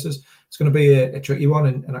some cases. It's going to be a tricky one,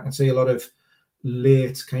 and I can see a lot of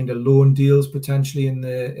late kind of loan deals potentially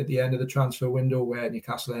at the end of the transfer window, where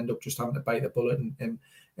Newcastle end up just having to bite the bullet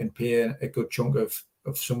and pay a good chunk of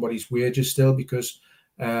somebody's wages still, because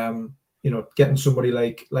getting somebody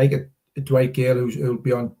like a Dwight Gale who'll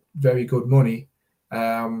be on very good money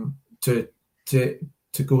to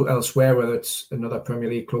go elsewhere, whether it's another Premier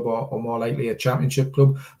League club or more likely a Championship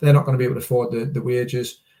club, they're not going to be able to afford the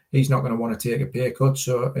wages. He's not going to want to take a pay cut.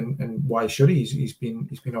 So, and why should he? He's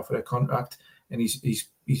been offered a contract, and he's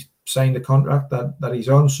signed the contract that he's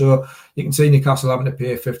on. So you can see Newcastle having to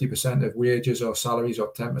pay 50% of wages or salaries,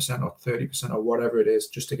 or 10% or 30% or whatever it is,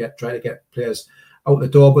 just to try to get players out the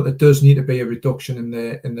door. But there does need to be a reduction in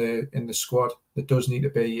the squad. There does need to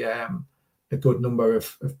be a good number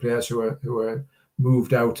of players who are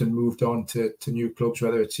moved out and moved on to new clubs,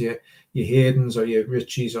 whether it's your Haydens or your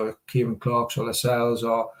Richies or Kieran Clarks or Lascelles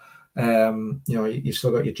or you've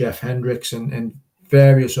still got your Jeff Hendricks and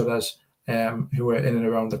various others who are in and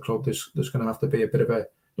around the club. There's going to have to be a bit of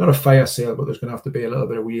not a fire sale, but there's going to have to be a little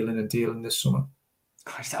bit of wheeling and dealing this summer.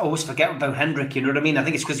 Christ, I always forget about Hendrick, you know what I mean? I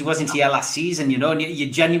think it's because he wasn't here last season, and you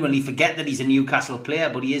genuinely forget that he's a Newcastle player,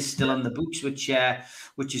 but he is still on the books, which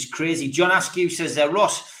is crazy. John Askew says,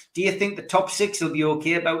 Ross, do you think the top six will be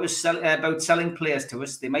okay about selling players to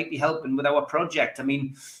us? They might be helping with our project. I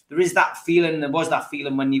mean, there was that feeling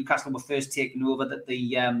when Newcastle were first taken over that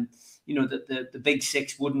the big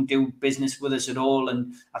six wouldn't do business with us at all,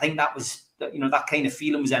 and I think that was that kind of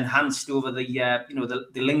feeling was enhanced over the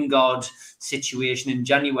Lingard situation in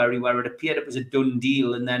January, where it appeared it was a done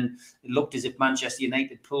deal, and then it looked as if Manchester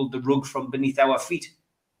United pulled the rug from beneath our feet.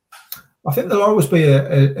 I think there'll always be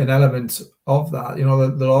an element of that.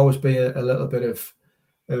 There'll always be a little bit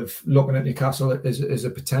of looking at Newcastle as a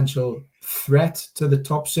potential threat to the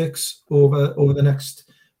top six over the next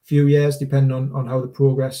few years, depending on how the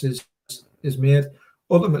progress is made.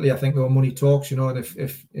 Ultimately, I think though money talks, and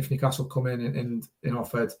if Newcastle come in and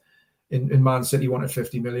offered in Man City wanted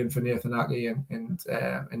 50 million for Nathan Ake and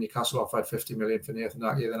Newcastle offered 50 million for Nathan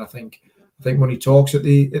Ake, then I think money talks at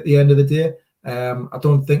the end of the day. I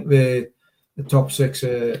don't think the top six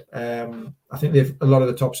are. I think a lot of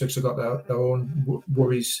the top six have got their own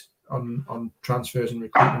worries on transfers and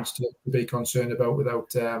recruitments to be concerned about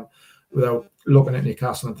without looking at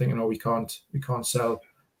Newcastle and thinking, we can't sell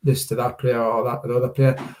this to that player or that to the other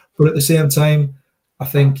player. But at the same time, I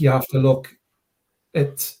think you have to look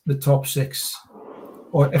at the top six.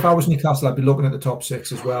 Or if I was Newcastle, I'd be looking at the top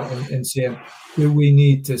six as well and saying, do we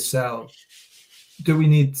need to sell? Do we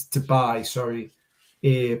need to buy,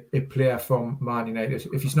 a player from Man United?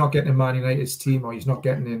 If he's not getting in Man United's team or he's not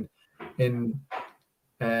getting in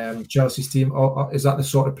Chelsea's team, or is that the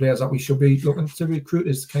sort of players that we should be looking to recruit?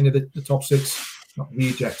 Is kind of the top six, not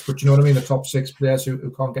rejects, but you know what I mean, the top six players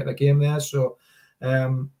who can't get their game there. So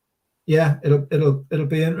it'll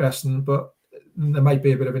be interesting, but there might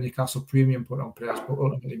be a bit of a Newcastle premium put on players, but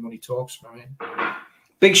ultimately money talks.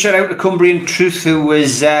 Big shout out to Cumbrian Truth, who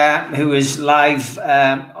was live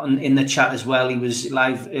in the chat as well. He was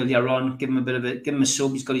live earlier on. Give him a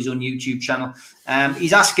sub. He's got his own YouTube channel.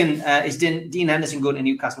 He's asking, is Dean Henderson going to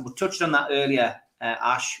Newcastle? We touched on that earlier,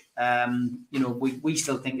 Ash. We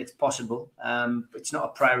still think it's possible. It's not a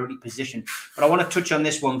priority position, but I want to touch on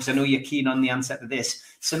this one because I know you're keen on the answer to this.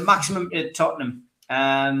 St. Maximin at Tottenham.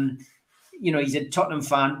 He's a Tottenham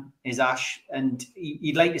fan, is Ash, and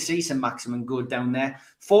he'd like to see St. Maximin go down there.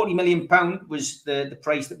 £40 million was the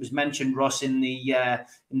price that was mentioned, Ross, in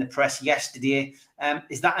the press yesterday.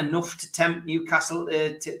 Is that enough to tempt Newcastle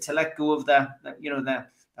to let go of the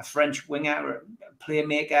French winger, or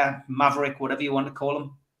playmaker, maverick, whatever you want to call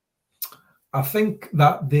him? I think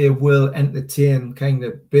that they will entertain kind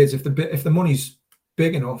of bids. If the money's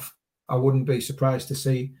big enough, I wouldn't be surprised to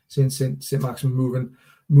see St. Maximin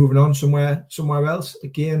moving on somewhere else.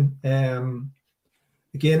 Again,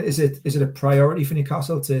 is it a priority for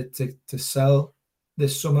Newcastle to sell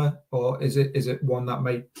this summer, or is it one that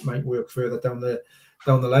might work further down the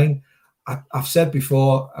line? I've said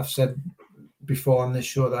before on this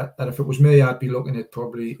show that if it was me, I'd be looking at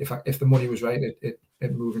probably if the money was right, it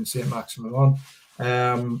moving St. Maximin on,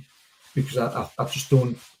 because I just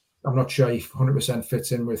don't. I'm not sure he 100%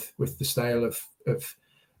 fits in with the style of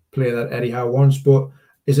play that Eddie Howe wants, but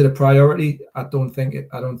is it a priority? I don't think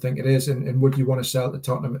it is. And would you want to sell to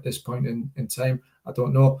Tottenham at this point in time? I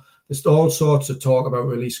don't know. There's all sorts of talk about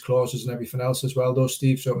release clauses and everything else as well, though,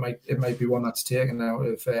 Steve. So it might be one that's taken out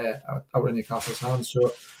of Newcastle's hands.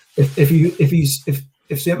 So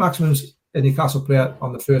if St. Maximin's a Newcastle player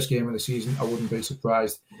on the first game of the season, I wouldn't be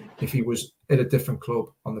surprised. If he was at a different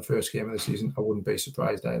club on the first game of the season, I wouldn't be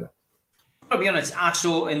surprised either. I'll be honest, I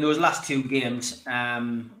saw in those last two games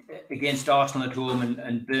against Arsenal at home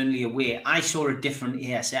and Burnley away, I saw a different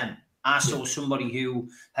ASM. I saw somebody who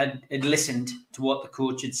had listened to what the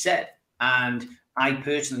coach had said. And I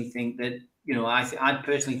personally think that, I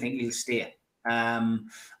personally think he'll stay.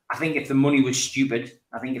 I think if the money was stupid,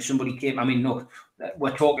 I think if somebody came, look,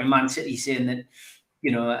 we're talking Man City saying that,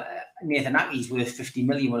 Nathan Ake's worth 50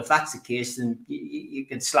 million. Well, if that's the case, then you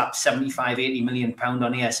could slap 75, 80 million pound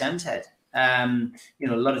on ASM's head. A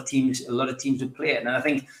lot of teams would play it, and I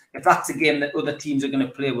think if that's a game that other teams are going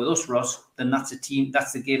to play with us, Ross, then that's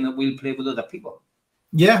the game that we'll play with other people.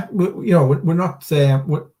 Yeah, we're not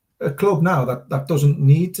we're a club now that doesn't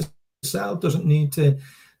need to sell, doesn't need to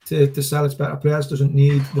sell its better players, doesn't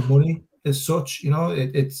need the money as such. You know,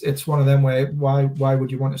 it's one of them where why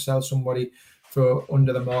would you want to sell somebody for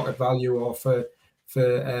under the market value or for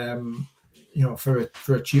a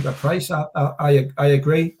cheaper price? I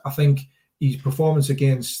agree. I think his performance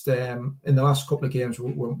against in the last couple of games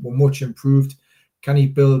were much improved. Can he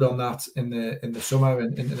build on that in the summer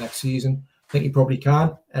and in the next season? I think he probably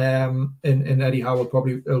can. And Eddie Howe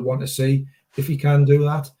will want to see if he can do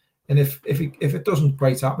that. And if it doesn't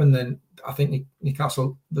quite happen, then I think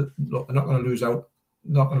Newcastle, look, they're not going to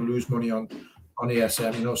lose money on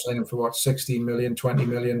ESM. You know, signing for what, 16 million, 20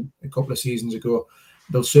 million a couple of seasons ago.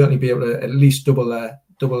 They'll certainly be able to at least double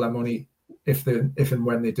their money if and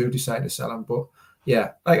when they do decide to sell him. But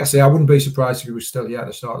yeah, like I say, I wouldn't be surprised if he was still here at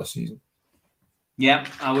the start of the season. Yeah,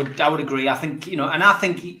 I would agree. I think, you know, and I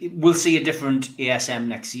think we'll see a different ESM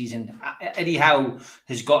next season. Eddie Howe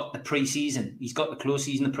has got the pre-season. He's got the close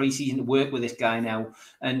season, the pre-season to work with this guy now,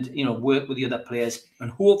 and, you know, work with the other players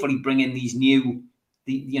and hopefully bring in these new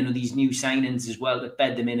signings as well to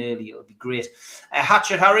bed them in early. It'll be great.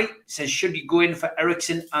 Hatchet Harry says, should you go in for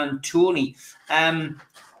Eriksen and Toney?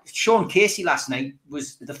 Sean Casey last night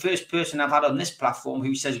was the first person I've had on this platform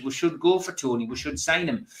who says we should go for Toney, we should sign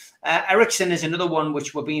him. Eriksen is another one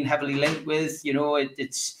which we're being heavily linked with. You know,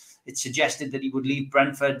 it's suggested that he would leave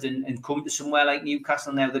Brentford and come to somewhere like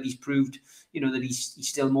Newcastle now that he's proved, you know, that he's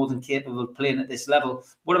still more than capable of playing at this level.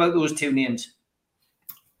 What about those two names?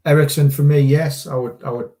 Eriksen, for me, yes, I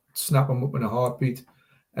would snap him up in a heartbeat.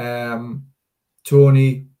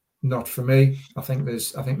 Toney, not for me. I think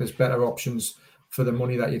there's better options for the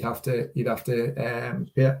money that you'd have to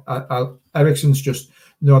pay. Eriksen's just,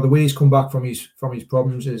 you know, the way he's come back from his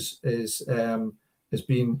problems is has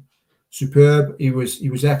been superb. He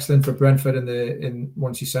was excellent for Brentford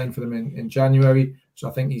once he signed for them in January. So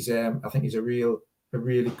I think he's a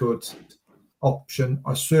really good option,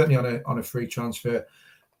 or certainly on a free transfer.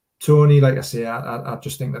 Toney, like I say, I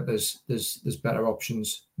just think that there's better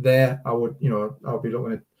options there. I would be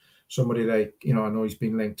looking at somebody like, you know, I know he's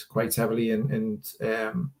been linked quite heavily and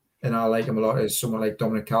I like him a lot, is someone like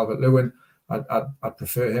Dominic Calvert-Lewin. I'd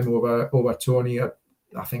prefer him over Toney. I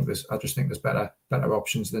just think there's better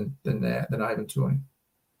options than Ivan Toney.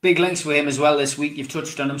 Big links for him as well this week. You've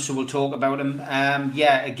touched on him, so we'll talk about him.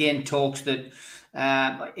 Again, talks that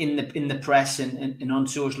in the press and on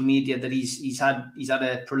social media that he's had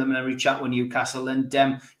a preliminary chat with Newcastle, and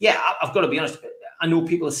I've got to be honest. I know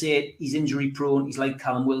people say he's injury prone. He's like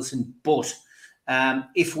Callum Wilson, but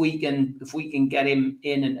if we can get him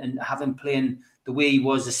in and have him playing the way he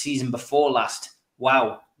was the season before last,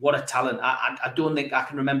 wow, what a talent! I don't think I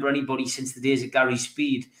can remember anybody since the days of Gary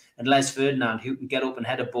Speed and Les Ferdinand who can get up and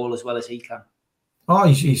head a ball as well as he can. Oh,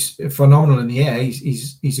 he's phenomenal in the air.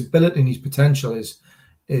 His ability and his potential is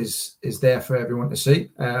there for everyone to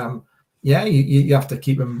see. You have to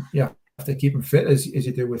keep him. You have to keep him fit as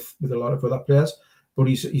you do with a lot of other players. But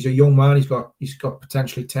he's a young man. He's got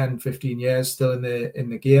potentially 10, 15 years still in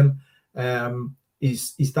the game.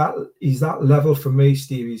 He's that level for me,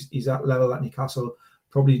 Steve. He's that level that Newcastle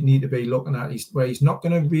probably need to be looking at. He's not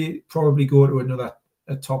going to probably go to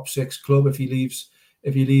a top 6 club if he leaves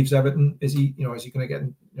Everton. Is he going to get?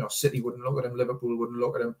 You know, City wouldn't look at him. Liverpool wouldn't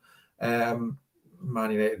look at him.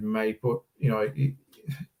 Man United might, but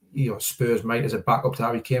Spurs might as a backup to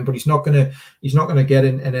Harry Kane, but he's not gonna get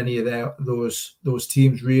in any of those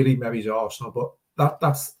teams really. Maybe he's Arsenal, but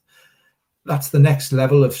that's the next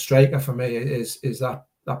level of striker for me. Is that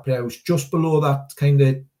player who's just below that kind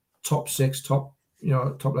of top 6, top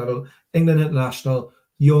level. England international,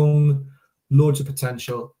 young, loads of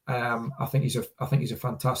potential. I think he's a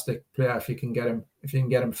fantastic player if you can get him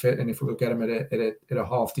fit, and if we could get him at a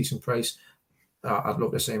half decent price, I'd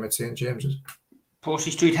love to see him at St James's.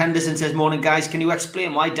 Porsche Street Henderson says, morning guys, can you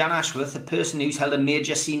explain why Dan Ashworth, a person who's held a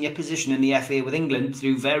major senior position in the FA with England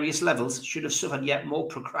through various levels, should have suffered yet more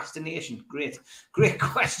procrastination? Great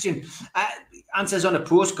question. Answers on a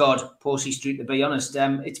postcard, Porsche Street, to be honest.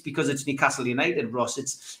 It's because it's Newcastle United, Ross.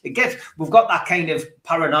 We've got that kind of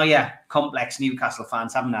paranoia complex, Newcastle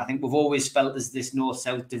fans, haven't we? I think we've always felt there's this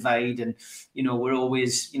north-south divide, and we're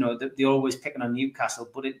always, they're always picking on Newcastle.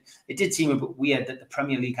 But it did seem a bit weird that the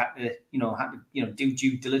Premier League had to do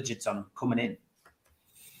due diligence on them coming in.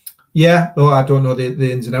 Yeah, well, I don't know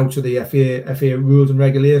the ins and outs of the FA rules and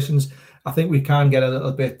regulations. I think we can get a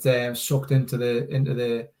little bit sucked into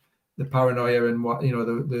the paranoia and what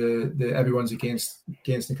the everyone's against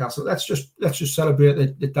Newcastle. Let's just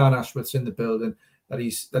celebrate that Dan Ashworth's in the building, that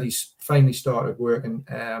he's finally started working,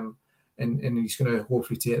 and he's going to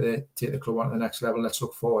hopefully take the club on to the next level. Let's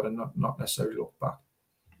look forward and not necessarily look back.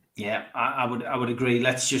 Yeah, I would agree.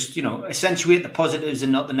 Let's just, accentuate the positives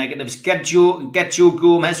and not the negatives. Get Joe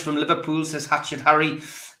Gomez from Liverpool, says Hatchet Harry.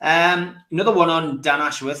 Another one on Dan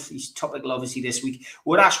Ashworth. He's topical, obviously, this week.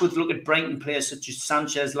 Would Ashworth look at Brighton players such as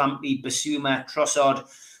Sanchez, Lamptey, Basuma, Trossard?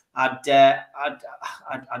 I'd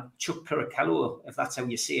chuck Caracello, if that's how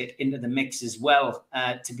you see it, into the mix as well,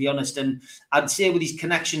 to be honest. And I'd say with his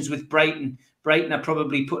connections with Brighton are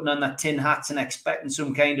probably putting on their tin hats and expecting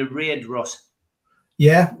some kind of raid, Ross.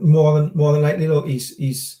 Yeah, more than likely. Look,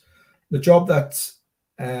 he's the job that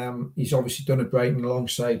he's obviously done at Brighton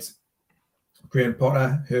alongside Graham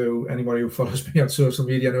Potter, who anybody who follows me on social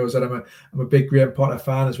media knows that I'm a big Graham Potter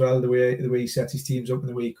fan as well. The way he sets his teams up and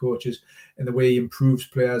the way he coaches and the way he improves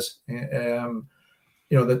players. The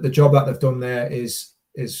job that they've done there is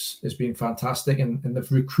been fantastic, and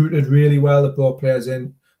they've recruited really well. They've brought players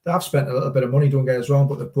in. They have spent a little bit of money, don't get us wrong,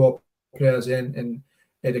 but they've brought players in and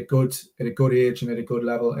at a good age and at a good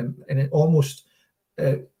level, and it almost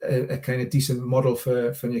a kind of decent model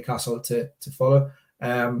for Newcastle to follow.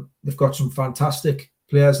 They've got some fantastic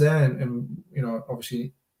players there, and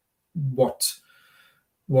obviously what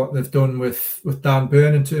they've done with Dan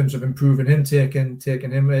Burn in terms of improving him,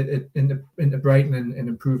 taking him into Brighton and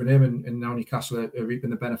improving him, and now Newcastle are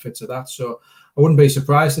reaping the benefits of that. So I wouldn't be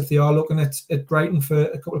surprised if they are looking at Brighton for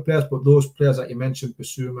a couple of players, but those players that you mentioned,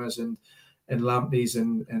 Basumas and Lampteys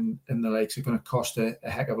and the likes, are going to cost a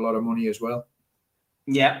heck of a lot of money as well.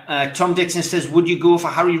 Yeah, Tom Dixon says, would you go for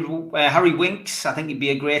Harry Winks? I think he'd be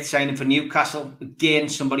a great signing for Newcastle. Again,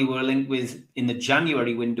 somebody we're linked with in the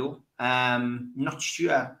January window. Not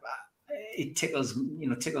sure. It tickles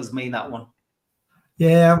me, that one.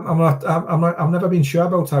 Yeah, I've never been sure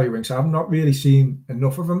about Harry Winks. I've not really seen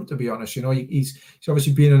enough of him, to be honest. He's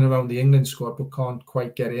obviously been in and around the England squad, but can't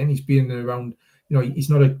quite get in. He's been in and around. He's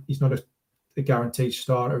not a guaranteed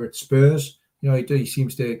starter at Spurs. He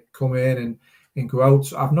seems to come in and go out.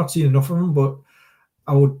 So I've not seen enough of him, but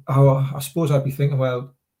I suppose I'd be thinking,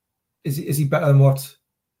 well, is he better than what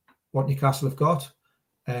Newcastle have got?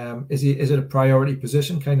 Is it a priority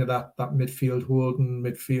position, kind of that midfield holding,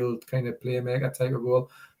 midfield kind of playmaker type of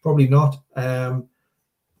role? Probably not. It's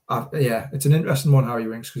an interesting one, Harry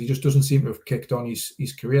Winks, because he just doesn't seem to have kicked on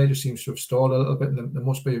his career. He just seems to have stalled a little bit, and there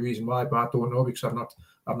must be a reason why, but I don't know, because I've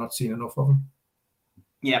not seen enough of him.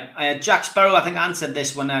 Yeah, Jack Sparrow, I think, answered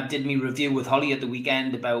this when I did my review with Holly at the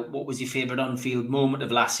weekend about what was your favourite on-field moment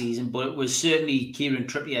of last season, but it was certainly Kieran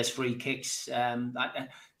Trippier's free kicks.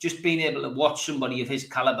 Just being able to watch somebody of his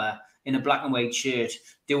calibre in a black and white shirt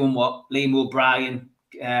doing what Liam O'Brien,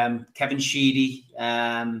 Kevin Sheedy,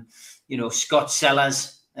 Scott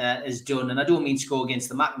Sellers has done. And I don't mean score against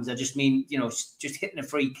the Mackems. I just mean, just hitting a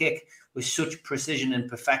free kick with such precision and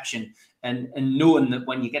perfection, and knowing that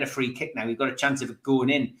when you get a free kick now, you've got a chance of it going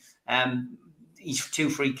in. His two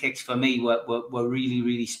free kicks for me were really,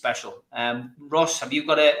 really special. Ross, have you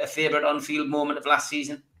got a favourite on-field moment of last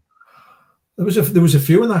season? There was a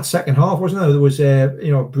few in that second half, wasn't there? There was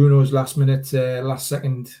Bruno's last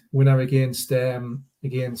second winner against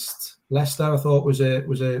Leicester. I thought was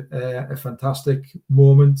a fantastic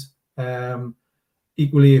moment.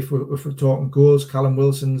 Equally, if we're talking goals, Callum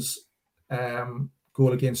Wilson's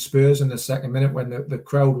goal against Spurs in the second minute, when the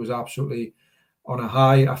crowd was absolutely on a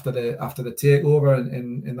high after the takeover,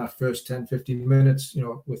 and in that first 10-15 minutes,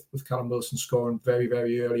 with Callum Wilson scoring very,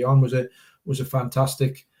 very early on, was a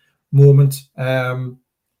fantastic moment.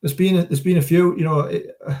 There's been a few,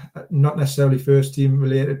 not necessarily first team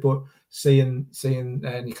related, but seeing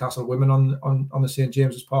Newcastle women on the St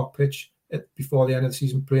James's Park pitch before the end of the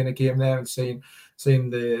season, playing a game there, and seeing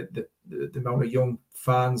the amount of young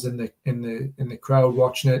fans in the crowd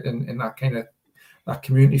watching it, and that kind of that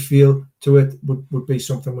community feel to it would be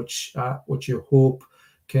something which you hope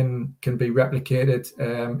can be replicated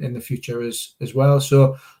in the future as well.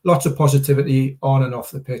 So lots of positivity on and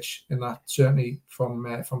off the pitch in that, certainly from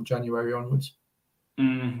January onwards.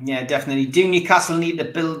 Yeah, definitely. Do Newcastle need to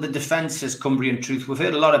build the defence, says Cumbrian Truth? We've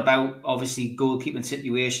heard a lot about, obviously, goalkeeping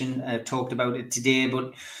situation, talked about it today,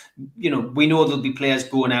 but we know there'll be players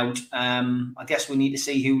going out. I guess we need to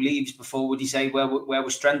see who leaves before we decide where we're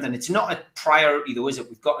strengthened. It's not a priority though, is it?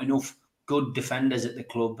 We've got enough good defenders at the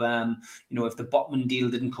club. If the Botman deal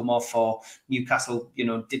didn't come off, or Newcastle,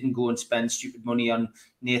 didn't go and spend stupid money on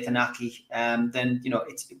Nathan Aki, then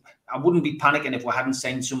I wouldn't be panicking if we hadn't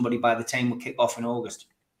signed somebody by the time we kick off in August.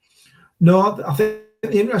 No, I think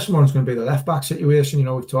the interesting one is going to be the left back situation.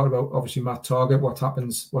 We've talked about obviously Matt Targett, what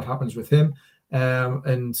happens with him,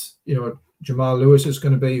 and Jamal Lewis is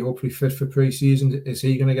going to be hopefully fit for pre-season. Is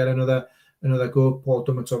he going to get another go? Paul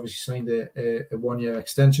Dummett's obviously signed a 1-year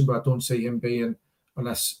extension, but I don't see him being,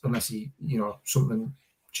 unless he something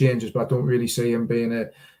changes, but I don't really see him being a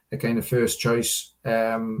kind of first choice,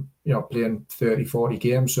 playing 30, 40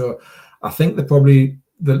 games. So I think that probably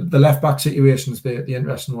the left back situation is the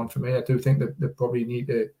interesting one for me. I do think that they probably need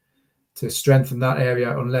to strengthen that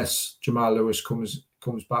area unless Jamal Lewis comes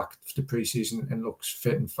back to pre-season and looks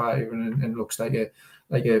fit and firing and looks like a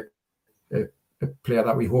player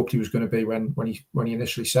that we hoped he was going to be when he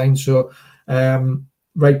initially signed. So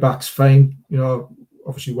right back's fine,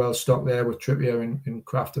 obviously well stocked there with Trippier and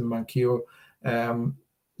Kraft and Manquillo.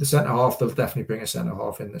 The centre half, they'll definitely bring a centre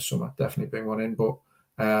half in this summer. Definitely bring one in, but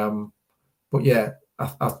yeah,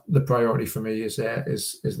 the priority for me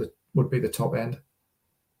would be the top end.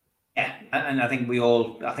 Yeah, and I think we're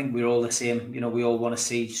all the same. We all want to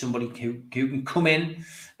see somebody who can come in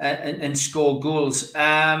and score goals.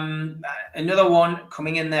 Another one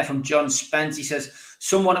coming in there from John Spence. He says,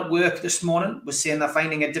 someone at work this morning was saying they're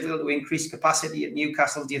finding it difficult to increase capacity at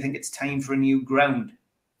Newcastle. Do you think it's time for a new ground?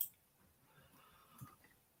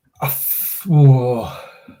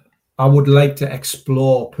 I would like to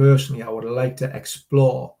explore, personally,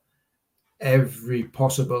 every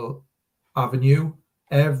possible avenue,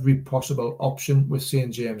 every possible option with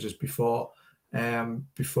St. James's before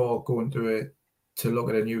going to look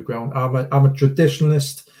at a new ground. I'm a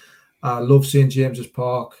traditionalist. I love St. James's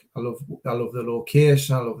Park. I love the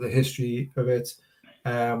location. I love the history of it.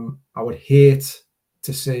 I would hate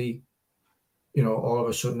to see, all of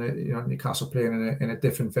a sudden, Newcastle playing in a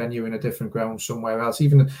different venue, in a different ground somewhere else.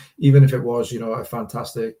 Even if it was, a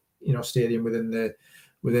fantastic, stadium within the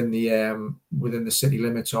city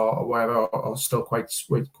limits or wherever, or still quite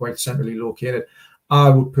centrally located. I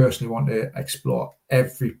would personally want to explore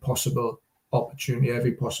every possible opportunity,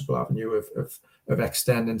 every possible avenue of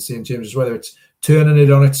extending St. James's, whether it's turning it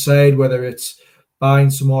on its side, whether it's buying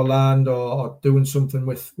some more land or doing something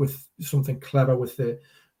with something clever with the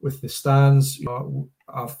stands.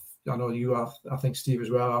 I know you have, I think Steve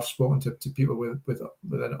as well. I've spoken to people with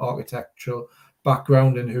an architectural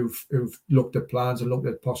background and who've looked at plans and looked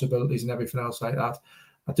at possibilities and everything else like that.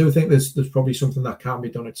 I do think there's probably something that can be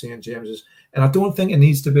done at St. James's, and I don't think it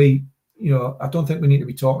needs to be. I don't think we need to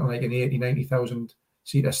be talking like an 80,000-90,000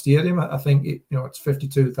 seater stadium. I think it's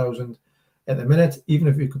 52,000 at the minute. Even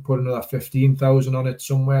if you could put another 15,000 on it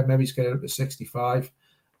somewhere, maybe get it up to 65.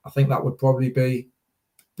 I think that would probably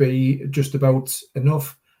be just about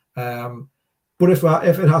enough. But if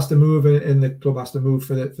it has to move and the club has to move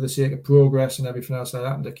for the sake of progress and everything else like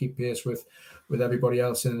that, and to keep pace with everybody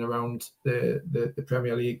else in and around the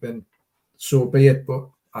Premier League, then so be it. But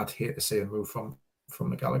I'd hate to see a move from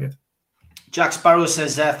the Gallagher. Jack Sparrow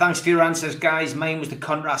says, thanks for your answers, guys. Mine was the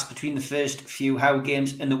contrast between the first few Howe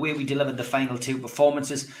games and the way we delivered the final two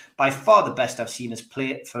performances. By far the best I've seen us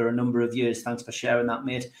play for a number of years. Thanks for sharing that,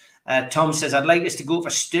 mate. Tom says, I'd like us to go for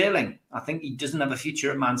Sterling. I think he doesn't have a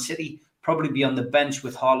future at Man City. Probably be on the bench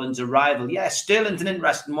with Haaland's arrival. Yeah, Sterling's an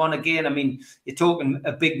interesting one. Again, I mean, you're talking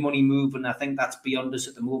a big money move, and I think that's beyond us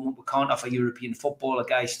at the moment. We can't offer European football. A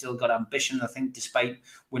guy's still got ambition, I think, despite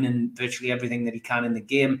winning virtually everything that he can in the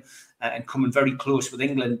game and coming very close with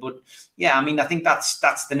England. But yeah, I mean, I think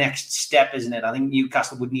that's the next step, isn't it? I think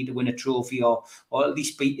Newcastle would need to win a trophy or at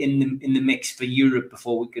least be in the mix for Europe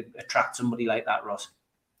before we could attract somebody like that, Ross.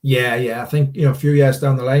 Yeah. I think a few years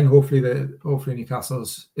down the line, hopefully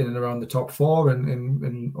Newcastle's in and around the top four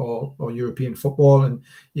and or European football, and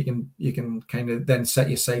you can kind of then set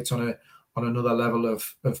your sights on another level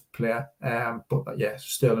of player. But yeah,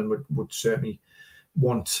 Sterling would certainly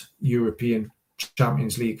want European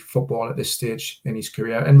Champions League football at this stage in his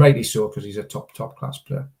career, and rightly so, because he's a top class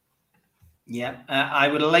player. Yeah, I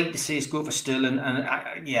would like to see us go for Sterling, and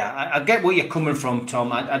I get where you're coming from,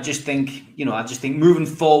 Tom. I just think, moving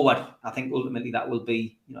forward, I think ultimately that will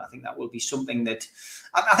be, something that,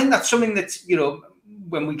 I think that's something that,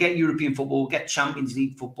 when we get European football, we get Champions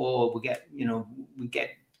League football, we get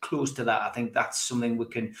close to that. I think that's something we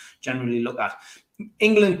can generally look at.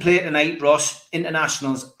 England play tonight, Ross.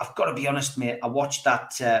 Internationals. I've got to be honest, mate. I watched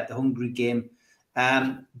that the Hungary game.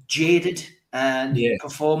 Jaded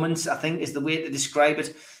performance, I think, is the way to describe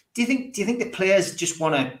it. Do you think the players just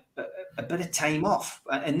want a bit of time off?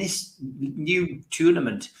 And this new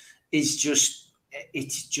tournament is just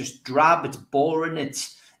drab. It's boring.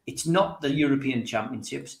 It's not the European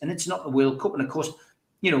Championships, and it's not the World Cup. And of course,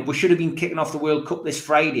 we should have been kicking off the World Cup this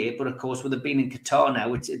Friday, but of course, with it being in Qatar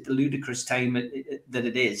now, it's at the ludicrous time that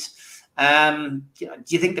it is. Do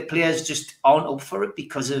you think the players just aren't up for it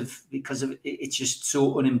because of it's just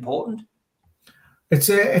so unimportant? It's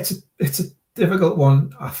a difficult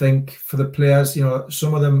one, I think, for the players.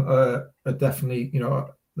 Some of them are definitely,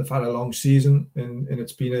 they've had a long season and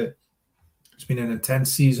it's been an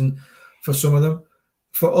intense season for some of them.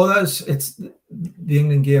 For others, it's the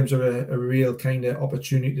England games are a real kind of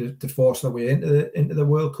opportunity to force their way into the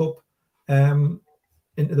World Cup,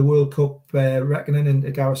 reckoning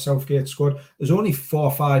into Gareth Southgate's squad. There's only 4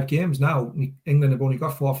 or 5 games now. England have only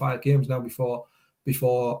got 4 or 5 games now before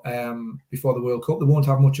the World Cup. They won't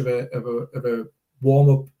have much of a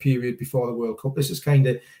warm-up period before the World Cup. This is kind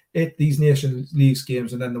of it. These Nations League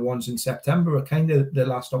games and then the ones in September are kind of the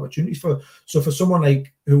last opportunities for someone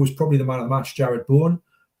like who was probably the man of the match, Jared Bowen,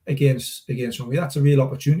 against Hungary. That's a real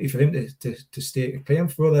opportunity for him to stay claim.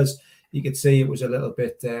 For others, you could see it was a little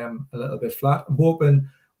bit flat. I'm hoping,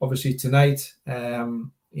 obviously, tonight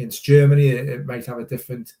against Germany, it might have a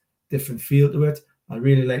different feel to it. I'd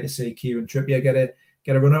really like to see Kieran Trippier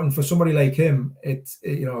get a run out. And for somebody like him,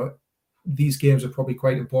 these games are probably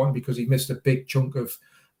quite important because he missed a big chunk of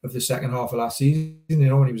the second half of last season,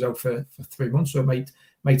 when he was out for 3 months. So it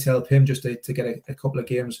might help him just to get a couple of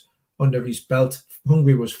games under his belt.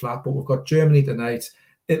 Hungary was flat, but we've got Germany tonight,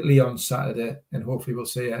 Italy on Saturday, and hopefully we'll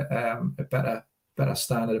see a better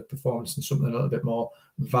standard of performance and something a little bit more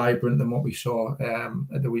vibrant than what we saw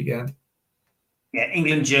at the weekend. Yeah,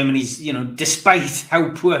 England, Germany's, despite how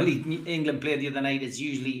poorly England played the other night, it's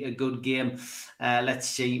usually a good game. Let's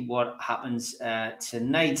see what happens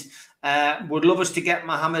tonight. Would love us to get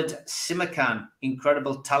Mohamed Simakan,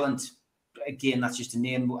 incredible talent. Again, that's just a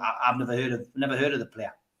name I've never heard of the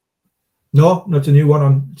player. No, not a new one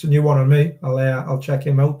on me. I'll check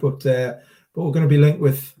him out, but we're going to be linked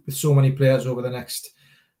with so many players over the next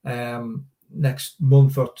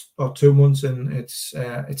month or 2 months, and it's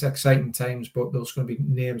exciting times. But there's going to be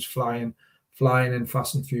names flying in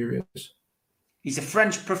fast and furious. He's a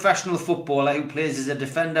French professional footballer who plays as a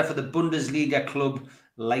defender for the Bundesliga club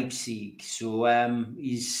Leipzig. So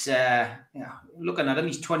he's looking at him.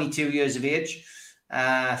 He's 22 years of age,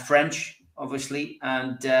 French, obviously,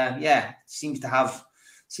 and seems to have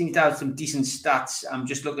some decent stats. I'm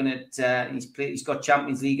just looking at he's got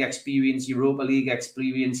Champions League experience, Europa League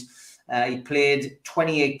experience. He played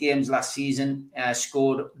 28 games last season,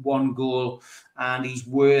 scored 1 goal, and he's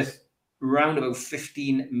worth around about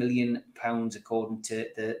 £15 million according to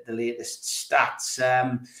the latest stats.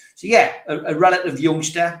 A relative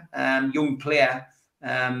youngster, young player.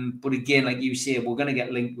 But again, like you say, we're going to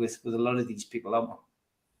get linked with a lot of these people, aren't we?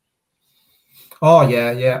 Oh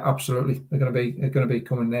yeah, absolutely. They're going to be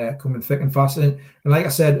coming thick and fast. And like I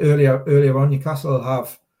said earlier on, Newcastle will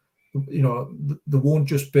have, they won't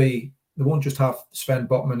just have Sven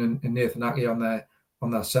Botman and Nathan Ake on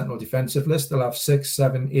their central defensive list. They'll have 6,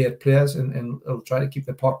 7, 8 players, and they'll try to keep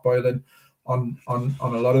the pot boiling on a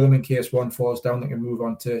lot of them in case one falls down. They can move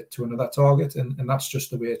on to another target, and that's just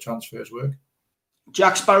the way transfers work.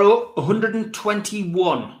 Jack Sparrow,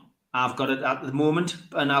 121. I've got it at the moment,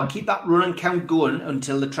 and I'll keep that running count going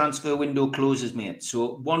until the transfer window closes, mate.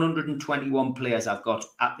 So 121 players I've got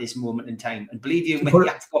at this moment in time. And believe you me,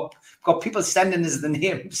 I've got people sending us the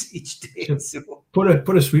names each day. So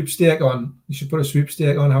put a sweepstake on. You should put a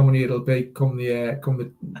sweepstake on how many it'll be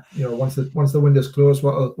once the window's closed.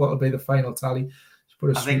 What'll be the final tally?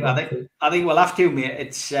 I think we'll have to, mate.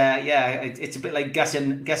 It's it's a bit like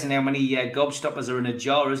guessing how many gobstoppers are in a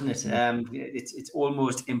jar, isn't it? It's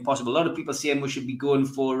almost impossible. A lot of people saying we should be going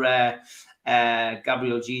for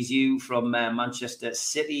Gabriel Jesus from Manchester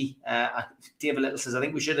City. David Little says I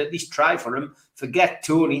think we should at least try for him. Forget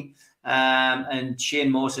Tony. And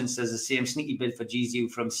Shane Mawson says the same. Sneaky bid for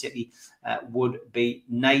Jesus from City would be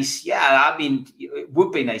nice. Yeah, I mean it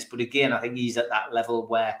would be nice, but again, I think he's at that level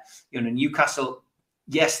where Newcastle.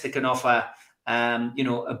 Yes, they can offer,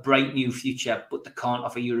 a bright new future, but they can't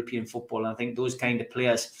offer European football. And I think those kind of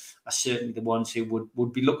players are certainly the ones who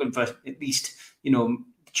would be looking for at least,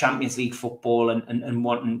 Champions League football and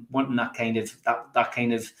wanting that kind of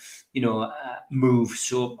move.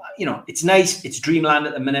 So it's nice, it's dreamland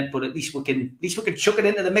at the minute, but at least we can chuck it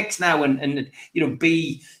into the mix now and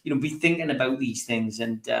be thinking about these things.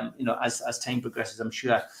 And as time progresses, I'm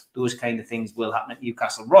sure those kind of things will happen at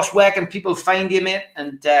Newcastle. Ross, where can people find you, mate,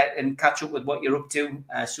 and catch up with what you're up to,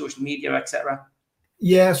 social media, etc.?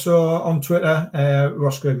 Yeah, so on Twitter,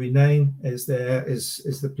 Ross Gregory 9 is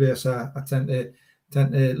the place I tend to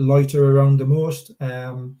loiter around the most,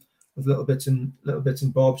 with little bits and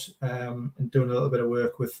bobs, and doing a little bit of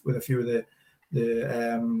work with a few of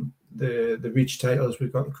the Reach titles.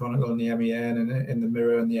 We've got the Chronicle and the MEN and the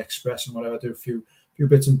Mirror and the Express and whatever. I do a few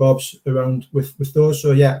bits and bobs around with those.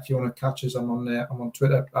 So yeah, if you want to catch us, I'm on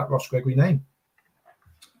Twitter at Ross Gregory 9.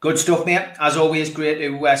 Good stuff, mate. As always, great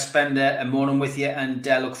to spend a morning with you, and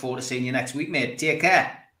look forward to seeing you next week, mate. Take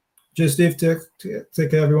care. Cheers, Steve. Take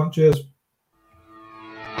care, everyone. Cheers.